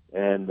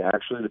 And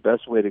actually, the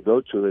best way to go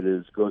to it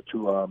is go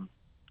to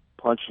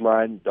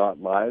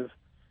punchline.live,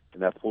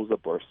 and that pulls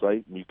up our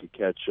site, and you can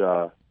catch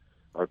our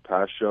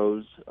past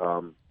shows,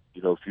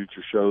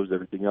 future shows,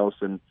 everything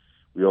else. And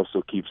we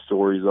also keep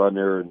stories on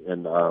there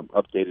and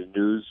updated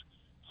news.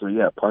 So,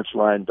 yeah,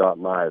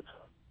 punchline.live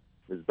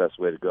is the best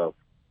way to go.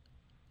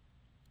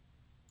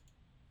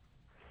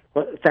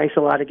 Well, thanks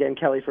a lot again,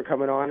 Kelly, for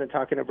coming on and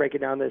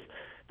breaking down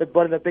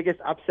one of the biggest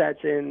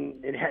upsets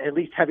in at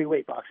least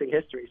heavyweight boxing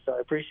history. So I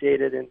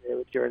appreciate it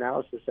with your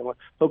analysis, and we'll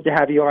hope to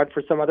have you on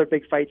for some other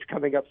big fights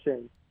coming up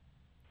soon.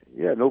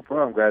 Yeah, no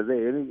problem, guys.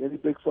 Hey, any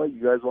big fight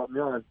you guys want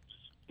me on,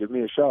 just give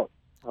me a shout.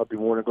 I'll be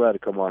more than glad to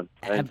come on.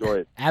 I enjoy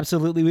it.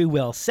 Absolutely, we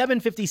will.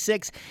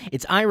 7:56.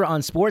 It's Ira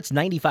on Sports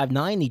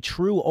 95.9, the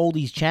true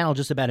oldies channel,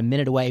 just about a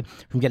minute away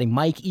from getting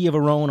Mike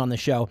Iavarone on the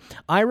show.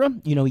 Ira,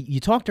 you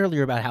talked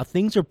earlier about how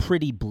things are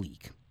pretty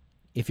bleak.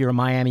 If you're a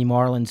Miami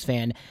Marlins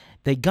fan,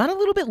 they got a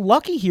little bit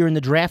lucky here in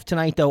the draft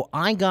tonight, though.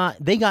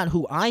 They got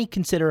who I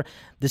consider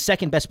the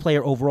second best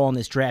player overall in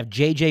this draft,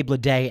 J.J.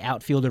 Bleday,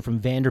 outfielder from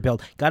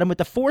Vanderbilt. Got him with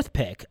the 4th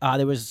pick.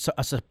 There was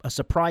a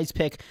surprise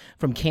pick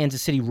from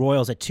Kansas City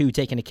Royals at 2,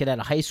 taking a kid out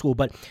of high school.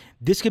 But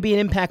this could be an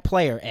impact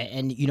player.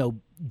 And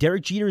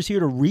Derek Jeter is here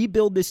to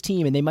rebuild this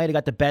team, and they might have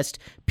got the best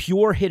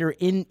pure hitter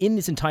in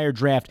this entire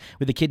draft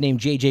with a kid named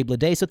J.J.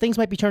 Bleday. So things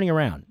might be turning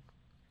around.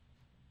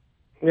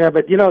 Yeah,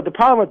 but the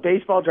problem with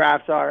baseball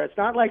drafts it's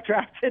not like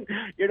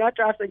you're not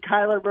drafting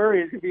Kyler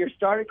Murray, who's going to be your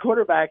starting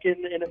quarterback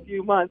in a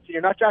few months.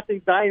 You're not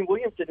drafting Zion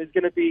Williamson, who's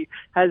going to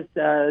has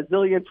a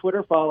zillion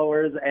Twitter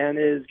followers and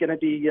is going to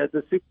be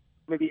the super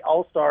maybe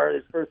all-star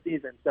his first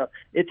season. So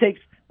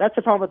that's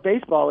the problem with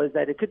baseball, is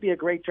that it could be a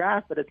great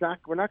draft, but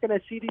we're not going to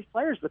see these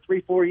players for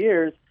 3-4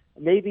 years,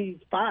 maybe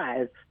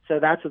 5. So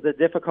that's the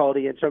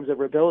difficulty in terms of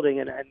rebuilding,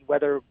 and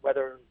whether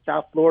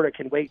South Florida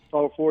can wait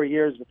 4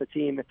 years with the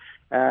team,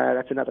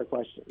 that's another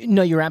question.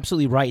 No, you're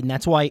absolutely right, and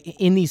that's why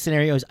in these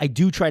scenarios I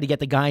do try to get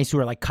the guys who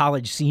are like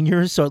college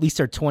seniors, so at least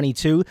they're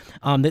 22.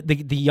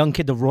 The young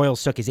kid the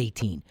Royals took is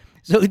 18.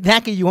 So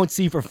that kid you won't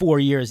see for 4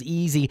 years,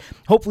 easy.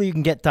 Hopefully you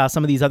can get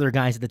some of these other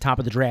guys at the top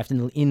of the draft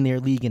in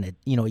their league in a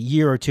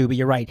year or two. But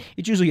you're right,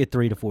 it's usually a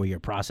 3 to 4 year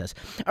process.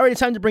 All right,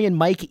 it's time to bring in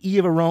Mike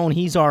Iavarone.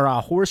 He's our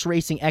horse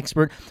racing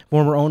expert,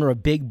 former owner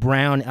of Big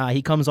Brown.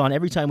 He comes on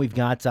every time we've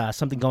got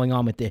something going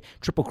on with the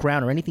Triple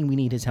Crown or anything we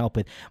need his help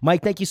with.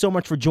 Mike, thank you so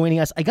much for joining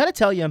us. I got to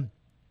tell you,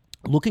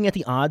 looking at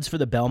the odds for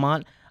the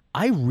Belmont,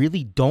 I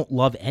really don't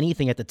love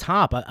anything at the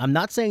top. I'm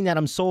not saying that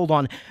I'm sold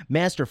on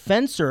Master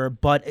Fencer,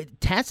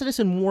 but Tacitus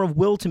and War of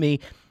Will, to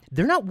me,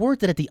 they're not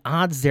worth it at the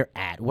odds they're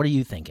at. What are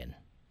you thinking?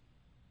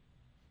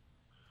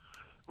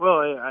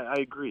 Well, I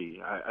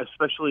agree,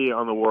 especially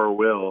on the War of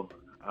Will.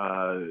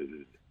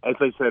 As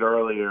I said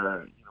earlier,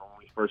 when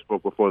we first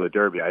spoke before the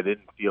Derby, I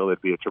didn't feel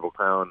it'd be a Triple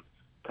Crown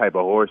type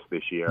of horse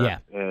this year. Yeah.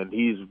 And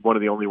he's one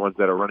of the only ones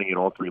that are running in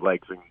all 3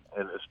 legs, and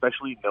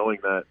especially knowing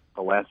that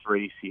the last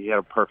race he had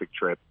a perfect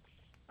trip.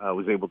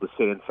 Was able to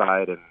sit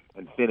inside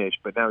and finish,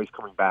 but now he's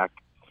coming back,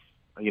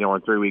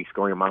 in 3 weeks,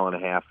 going 1.5 miles.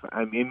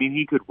 I mean,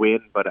 he could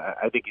win, but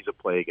I think he's a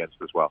play against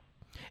as well.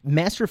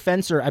 Master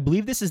Fencer, I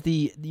believe this is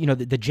the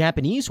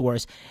Japanese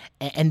horse,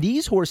 and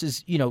these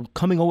horses,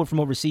 coming over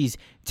from overseas,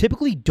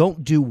 typically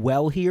don't do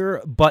well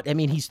here, but, I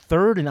mean, he's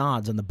 3rd in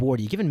odds on the board.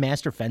 Are you giving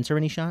Master Fencer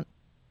any shot?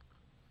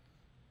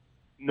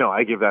 No,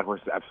 I give that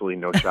horse absolutely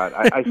no shot.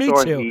 I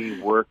saw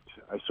he worked.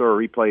 I saw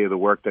a replay of the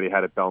work that he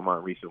had at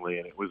Belmont recently,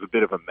 and it was a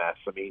bit of a mess.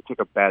 I mean, he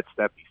took a bad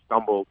step. He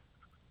stumbled.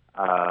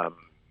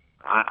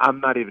 I'm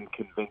not even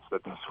convinced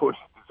that this horse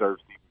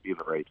deserves to even be in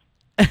the race.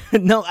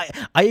 No,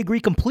 I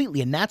agree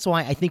completely, and that's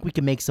why I think we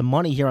can make some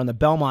money here on the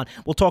Belmont.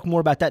 We'll talk more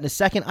about that in a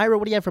second. Ira,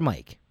 what do you have for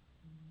Mike?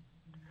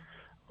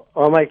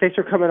 Well, Mike, thanks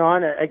for coming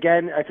on.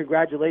 Again,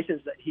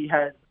 congratulations that he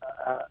had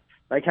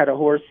had a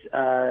horse,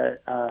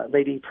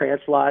 Lady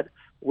Prancelot,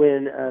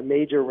 win a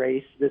major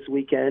race this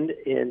weekend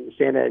in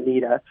Santa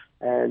Anita,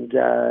 and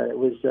it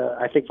was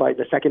I think like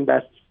the second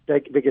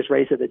biggest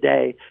race of the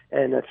day,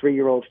 and a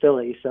 3-year-old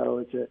filly.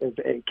 So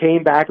it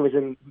came back. It was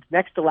in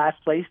next to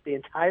last place the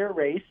entire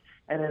race,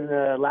 and in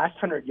the last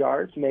 100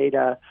 yards made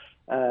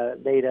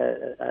made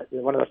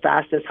one of the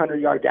fastest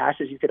 100-yard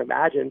dashes you could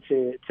imagine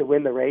to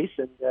win the race.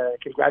 And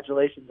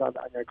congratulations on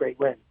a great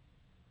win.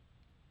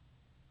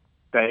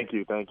 Thank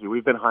you.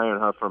 We've been high on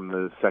her from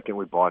the second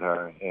we bought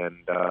her,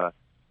 and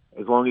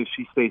as long as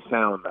she stays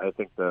sound, I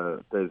think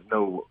there's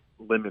no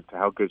limit to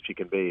how good she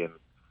can be. And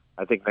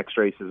I think next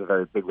race is a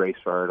very big race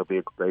for her. It'll be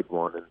a great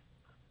one, and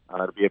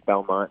it'll be at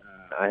Belmont.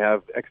 And I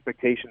have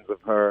expectations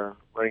of her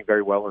running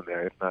very well in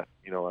there. If not,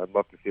 I'd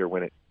love to see her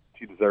win it.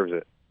 She deserves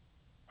it.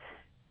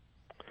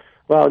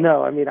 Well,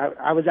 no, I mean,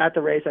 I was at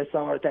the race. I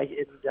saw her.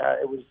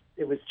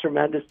 It was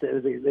tremendous.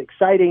 It was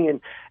exciting,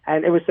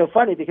 and it was so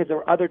funny because there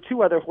were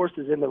two other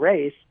horses in the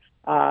race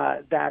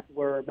that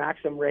were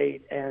Maxim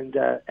Rate and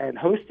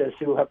Hostess,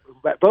 who have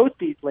both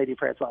beat Lady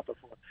Prancelet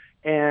before.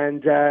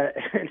 And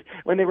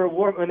when they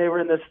were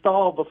in the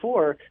stall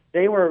before,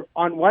 they were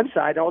on one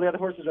side, and all the other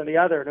horses on the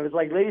other. And it was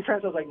like Lady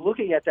Prancelet was like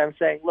looking at them,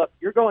 saying, "Look,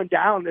 you're going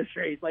down this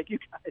race. Like you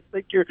guys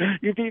think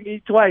you beat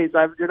me twice.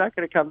 You're not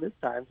going to come this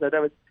time." So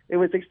it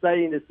was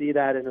exciting to see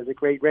that, and it was a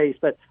great race.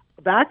 But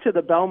back to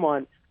the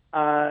Belmont.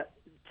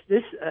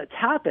 This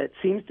Tapit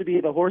seems to be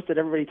the horse that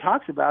everybody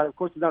talks about. Of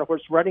course, it's not a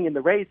horse running in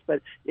the race,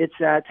 but it's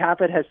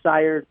Tapit has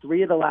sired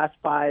 3 of the last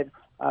 5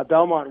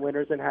 Belmont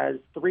winners and has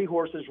 3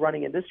 horses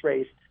running in this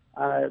race.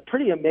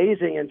 Pretty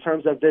amazing in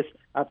terms of this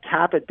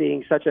Tapit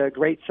being such a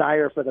great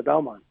sire for the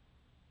Belmont.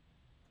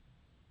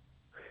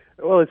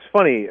 Well, it's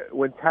funny.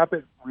 When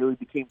Tapit really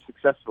became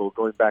successful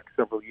going back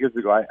several years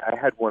ago, I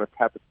had one of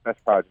Tapit's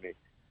best progeny.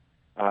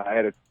 I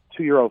had a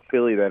 2-year-old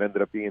filly that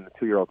ended up being the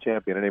 2-year-old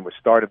champion. Her name was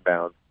Start and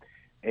Bound.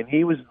 And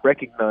he was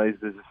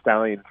recognized as a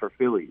stallion for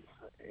fillies.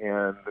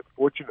 And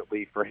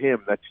fortunately for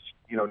him, that's,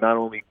 not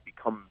only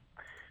become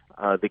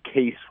the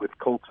case with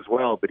colts as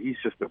well, but he's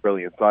just a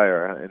brilliant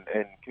sire and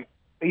can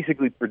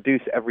basically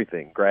produce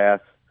everything: grass,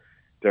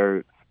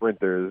 dirt,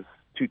 sprinters,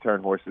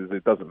 2-turn horses.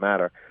 It doesn't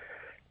matter.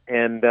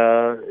 And,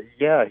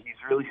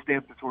 he's really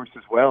stamped his horse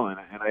as well. And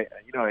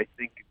I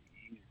think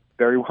he's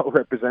very well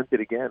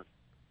represented again.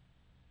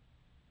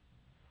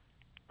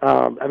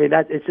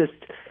 It's just...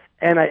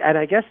 And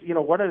I guess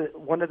one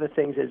of the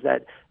things is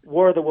that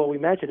War of the Will we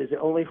mentioned is the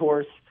only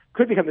horse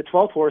could become the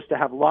 12th horse to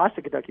have lost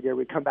the Kentucky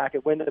Derby, come back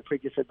and win the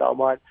Preakness at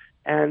Belmont.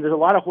 And there's a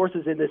lot of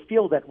horses in this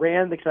field that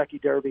ran the Kentucky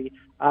Derby,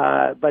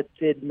 but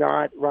did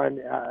not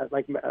run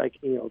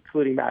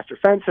including Master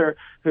Fencer,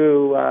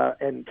 who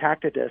and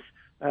Tacitus,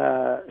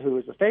 who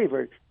was the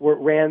favorite,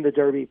 ran the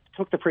Derby,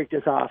 took the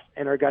Preakness off,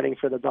 and are gunning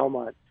for the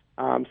Belmont.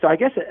 So I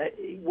guess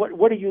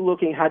what are you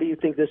looking? How do you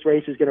think this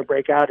race is going to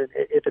break out? And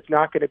if it's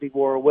not going to be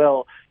War of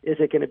Will, is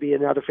it going to be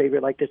another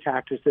favorite like the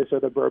Tacitus or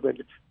the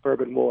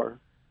Bourbon War?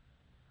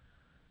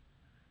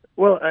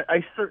 Well,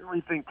 I certainly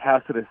think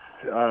Tacitus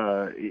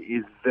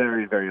is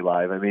very, very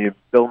live. I mean,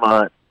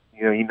 Belmont,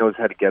 he knows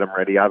how to get him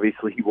ready.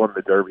 Obviously, he won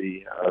the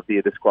Derby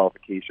via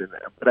disqualification.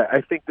 But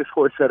I think this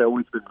horse had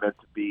always been meant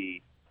to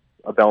be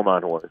a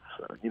Belmont horse.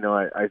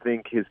 I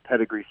think his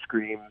pedigree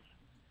screams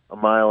a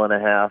mile and a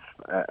half.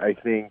 I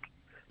think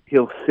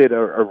he'll sit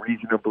a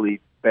reasonably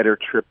better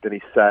trip than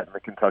he sat in the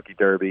Kentucky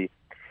Derby.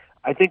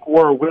 I think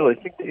War of Will, I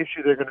think the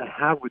issue they're going to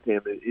have with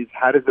him is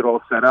how does it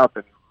all set up?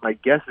 And my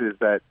guess is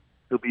that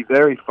he'll be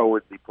very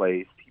forwardly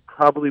placed. He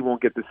probably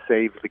won't get the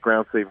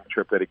ground-saving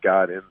trip that he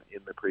got in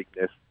the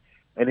Preakness.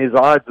 And his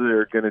odds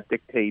are going to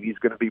dictate he's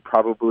going to be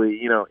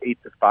probably,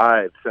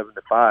 8-5,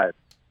 7-5.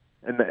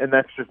 And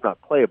that's just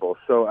not playable.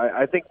 So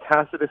I think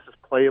Tacitus is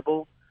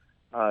playable,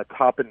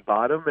 top and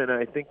bottom, and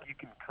I think you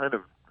can kind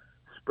of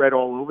spread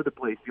all over the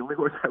place. The only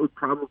horse I would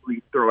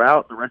probably throw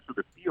out in the rest of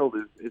the field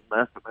is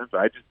Master Fencer.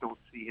 I just don't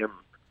see him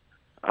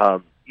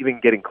even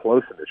getting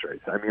close in this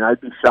race. I mean,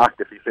 I'd be shocked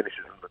if he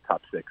finishes in the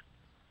top 6.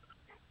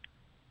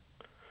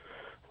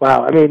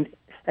 Wow, I mean,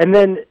 and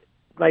then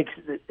like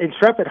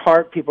Intrepid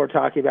Heart, people are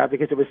talking about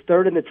because it was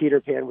third in the Peter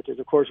Pan, which is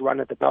of course run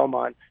at the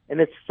Belmont, and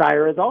its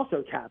sire is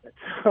also Tapit.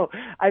 So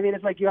I mean,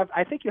 it's like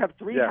I think you have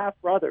 3 half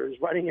brothers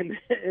running in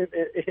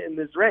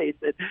this race.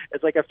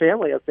 It's like a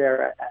family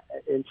affair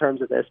in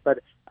terms of this. But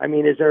I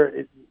mean, where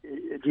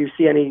do you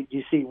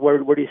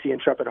see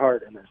Intrepid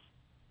Heart in this?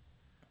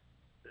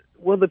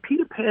 Well, the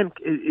Peter Pan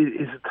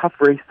is a tough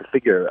race to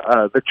figure.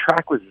 The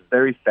track was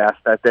very fast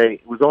that day.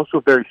 It was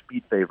also very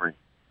speed favoring,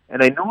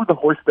 and I know the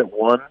horse that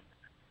won.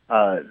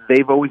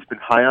 They've always been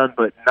high on,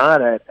 but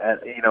not at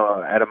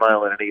a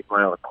mile and an 1/8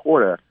 mile a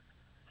quarter.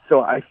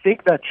 So I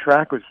think that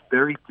track was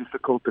very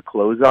difficult to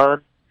close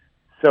on.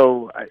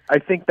 So I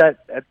think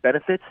that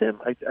benefits him.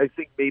 I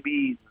think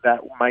maybe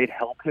that might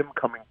help him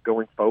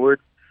going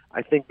forward.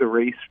 I think the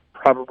race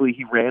probably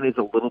he ran is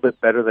a little bit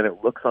better than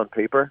it looks on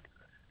paper.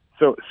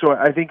 So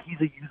I think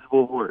he's a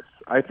usable horse.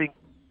 I think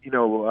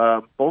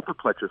both of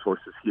Pletcher's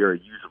horses here are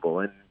usable,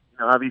 and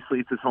obviously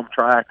it's his home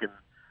track and.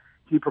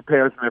 He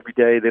prepares them every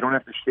day. They don't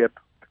have to ship.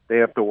 They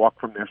have to walk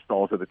from their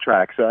stalls to the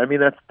track. So, I mean,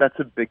 that's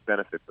a big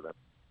benefit for them.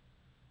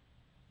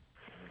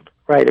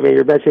 Right. I mean,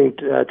 you're mentioning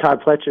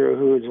Todd Pletcher,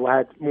 who's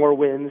had more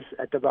wins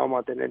at the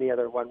Belmont than any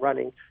other one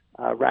running.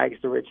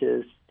 Rags to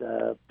Riches,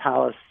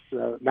 Palace,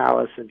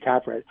 Malice, and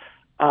Capret.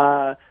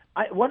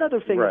 One other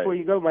thing Right. before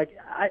you go, Mike,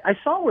 I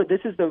saw where there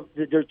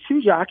are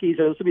two jockeys.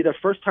 This will be the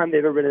first time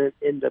they've ever been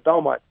in the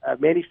Belmont.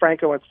 Manny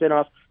Franco on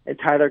Spinoff and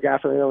Tyler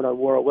Gaffalione on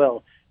War at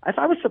Will.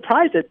 I was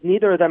surprised that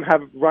neither of them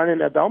have run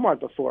in a Belmont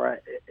before,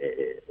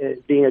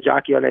 being a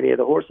jockey on any of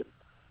the horses.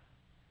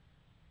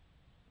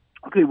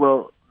 Okay,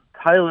 well,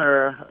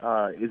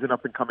 Tyler is an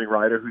up-and-coming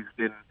rider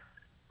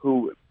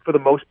who, for the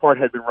most part,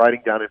 had been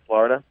riding down in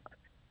Florida,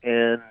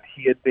 and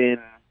he had been,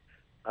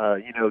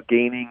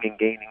 gaining and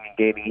gaining and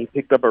gaining. He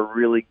picked up a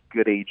really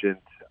good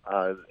agent.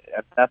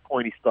 At that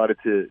point, he started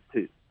to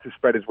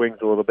spread his wings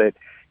a little bit.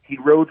 He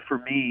rode for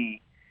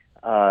me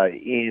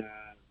in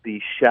the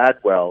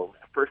Shadwell.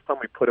 The first time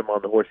we put him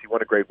on the horse, he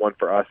won a Grade 1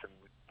 for us and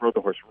rode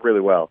the horse really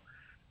well.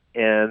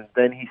 And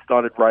then he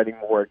started riding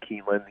more at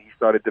Keeneland. He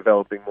started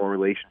developing more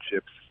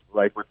relationships,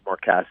 like with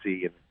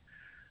Marcassi. And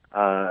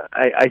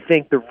I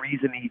think the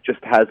reason he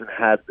just hasn't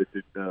had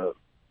the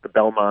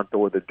Belmont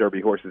or the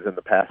Derby horses in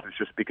the past is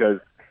just because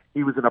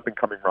he was an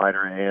up-and-coming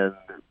rider, and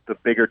the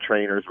bigger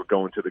trainers were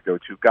going to the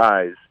go-to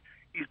guys.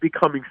 He's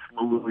becoming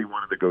slowly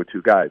one of the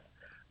go-to guys.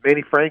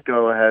 Manny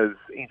Franco has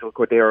Angel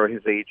Cordero,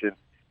 his agent.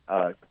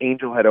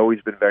 Angel had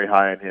always been very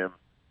high on him,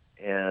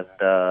 and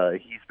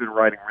he's been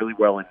riding really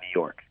well in New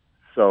York.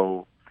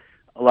 So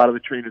a lot of the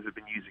trainers have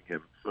been using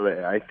him. So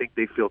I think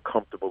they feel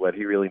comfortable that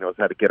he really knows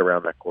how to get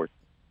around that course.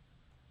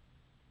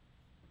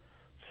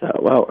 So,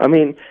 well, I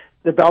mean,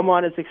 the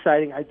Belmont is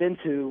exciting. I've been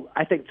to,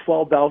 I think,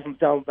 12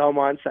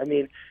 Belmonts. I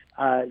mean,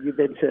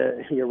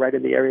 you're right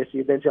in the area, so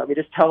you've been to. I mean,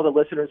 just tell the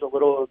listeners a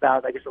little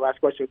about, I guess the last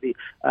question would be,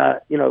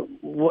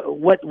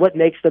 what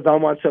makes the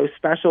Belmont so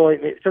special? I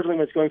mean, certainly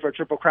when it's going for a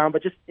Triple Crown,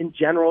 but just in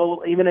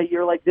general, even a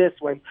year like this,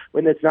 when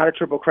it's not a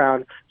Triple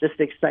Crown, just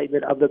the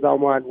excitement of the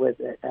Belmont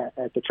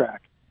at the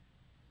track.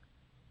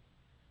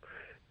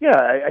 Yeah,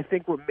 I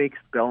think what makes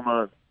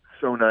Belmont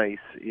so nice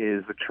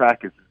is the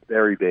track is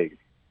very big,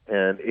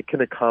 and it can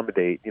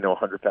accommodate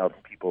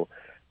 100,000 people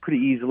pretty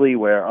easily,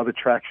 where other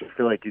tracks you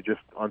feel like you're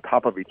just on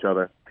top of each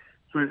other.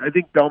 So I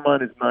think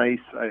Belmont is nice.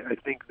 I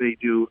think they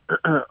do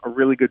a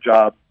really good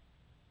job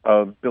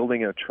of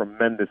building a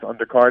tremendous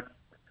undercard.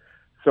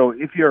 So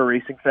if you're a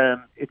racing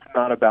fan, it's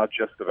not about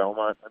just the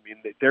Belmont. I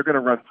mean, they're going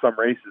to run some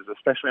races,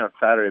 especially on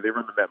Saturday. They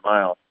run the Met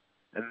Mile,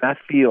 and that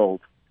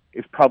field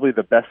is probably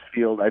the best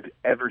field I've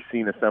ever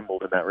seen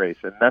assembled in that race.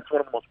 And that's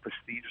one of the most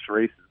prestigious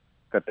races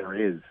that there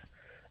is.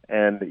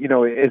 And,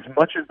 as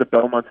much as the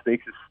Belmont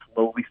Stakes is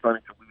slowly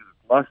starting to lose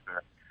its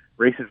luster,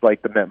 races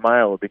like the Met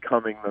Mile are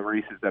becoming the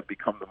races that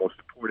become the most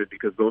important,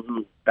 because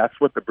that's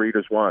what the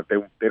breeders want.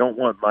 They don't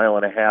want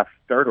mile-and-a-half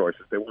third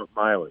horses. They want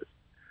milers.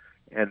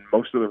 And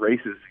most of the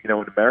races, in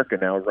America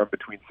now run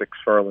between 6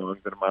 furlongs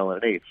and a mile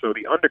and an eighth. So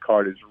the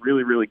undercard is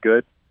really, really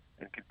good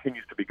and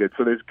continues to be good.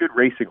 So there's good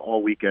racing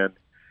all weekend.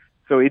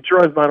 So it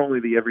draws not only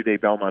the everyday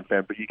Belmont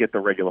fan, but you get the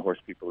regular horse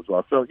people as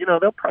well. So,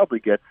 they'll probably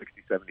get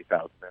 60,000,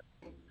 70,000 there.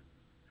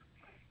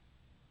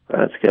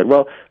 That's good.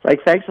 Well,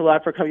 thanks a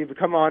lot for coming. You've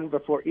come on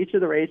before each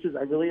of the races.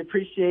 I really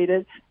appreciate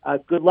it.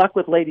 Good luck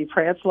with Lady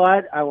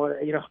Prancelot. I want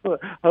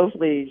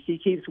hopefully she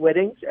keeps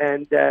winning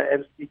and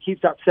she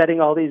keeps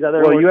upsetting all these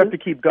other. Well, horses. You have to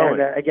keep going.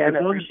 And, again,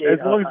 as long as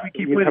we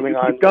keep winning, coming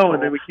we keep going,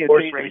 then we can't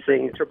horse change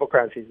racing Triple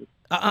Crown season.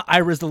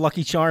 Ira's the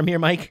lucky charm here,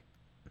 Mike.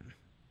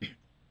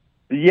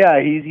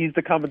 Yeah, he's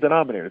the common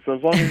denominator. So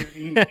as long as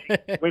he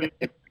winning,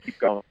 keep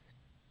going.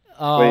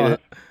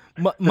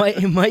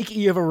 Mike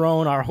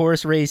Iavarone, our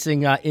horse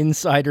racing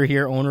insider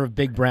here, owner of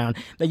Big Brown.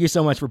 Thank you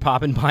so much for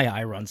popping by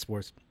Ira on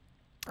Sports.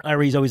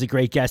 Ira, he's always a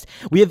great guest.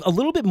 We have a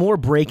little bit more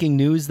breaking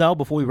news, though,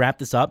 before we wrap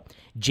this up.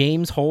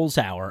 James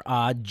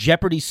Holzhauer,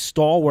 Jeopardy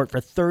stalwart for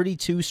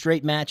 32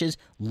 straight matches,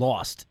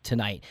 lost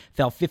tonight.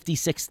 Fell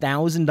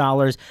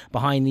 $56,000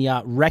 behind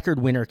the record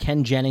winner,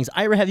 Ken Jennings.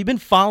 Ira, have you been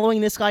following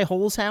this guy,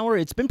 Holzhauer?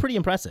 It's been pretty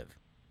impressive.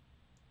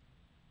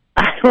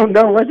 I don't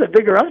know what's a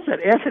bigger upset,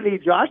 Anthony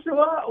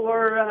Joshua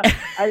or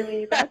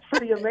that's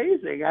pretty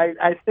amazing.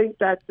 I think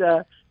that's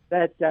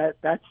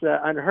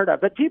unheard of.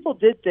 But people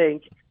did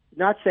think,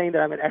 not saying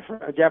that I'm an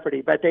expert on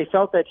Jeopardy, but they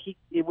felt that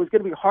it was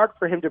going to be hard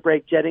for him to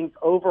break Jennings'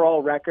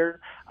 overall record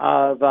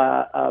of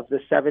the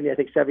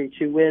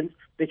 72 wins,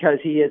 because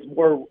he is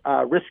more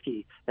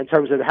risky in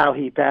terms of how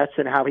he bets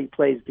and how he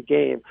plays the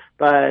game.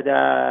 But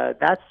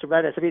that's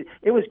tremendous. I mean,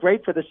 it was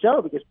great for the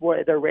show because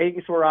their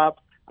ratings were up.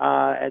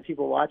 And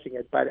people watching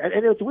it, but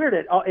and it's weird.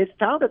 It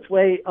found its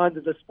way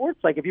onto the sports.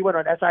 Like if you went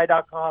on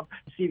SI.com,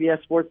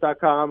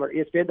 CBSSports.com, or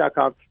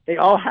ESPN.com, they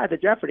all had the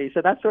Jeopardy.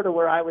 So that's sort of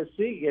where I was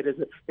seeing it.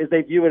 Is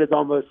they view it as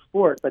almost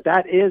sport, but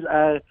that's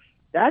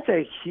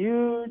a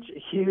huge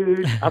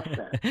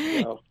upset.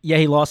 So. Yeah,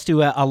 he lost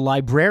to a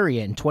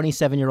librarian,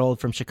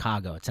 27-year-old from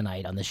Chicago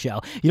tonight on the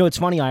show. It's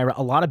funny, Ira,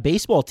 a lot of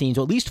baseball teams,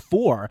 or at least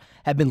 4,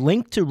 have been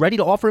linked to ready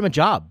to offer him a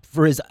job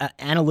for his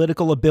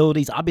analytical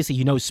abilities. Obviously,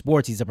 he knows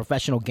sports. He's a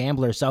professional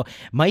gambler, so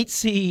might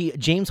see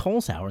James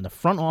Holzhauer in the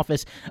front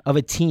office of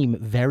a team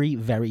very,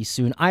 very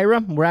soon.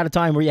 Ira, we're out of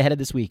time. Where are you headed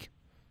this week?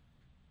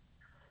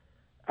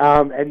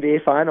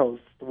 NBA Finals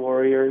the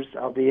Warriors.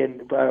 I'll be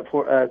in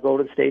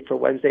Golden State for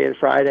Wednesday and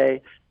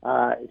Friday.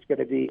 It's going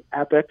to be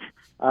epic.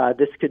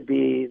 This could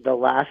be the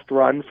last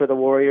run for the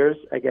Warriors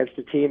against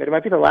the team, and it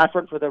might be the last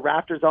run for the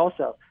Raptors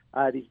also.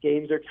 These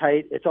games are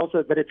tight.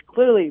 But it's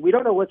clearly, we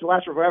don't know what's the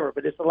last run forever,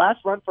 but it's the last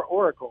run for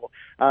Oracle,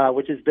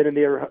 which has been in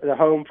the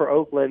home for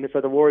Oakland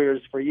for the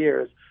Warriors for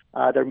years.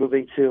 They're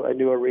moving to a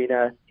new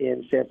arena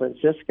in San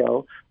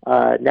Francisco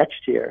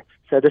next year.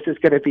 So this is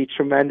going to be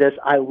tremendous.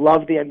 I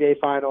love the NBA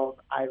Finals.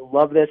 I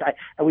love this.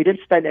 And we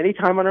didn't spend any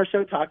time on our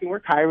show talking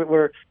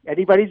where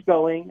anybody's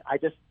going. I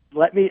just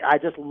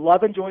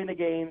love enjoying the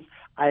games.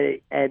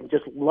 And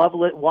just love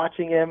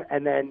watching him.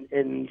 And then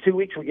in 2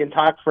 weeks we can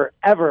talk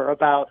forever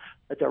about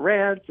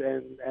Durant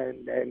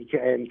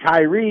and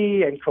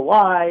Kyrie and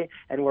Kawhi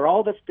and where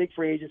all the big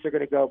free agents are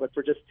going to go. But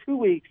for just 2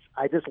 weeks,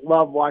 I just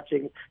love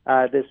watching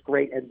this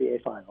great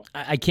NBA Finals.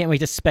 I can't wait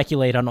to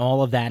speculate on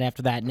all of that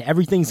after that, and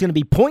everything's going to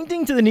be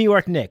pointing to the New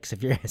York Knicks,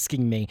 if you're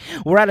asking me.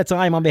 We're out of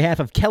time. On behalf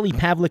of Kelly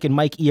Pavlik and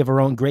Mike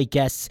Iavarone, great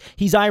guests.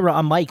 He's Ira.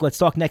 I'm Mike. Let's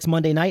talk next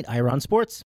Monday night. Ira on Sports.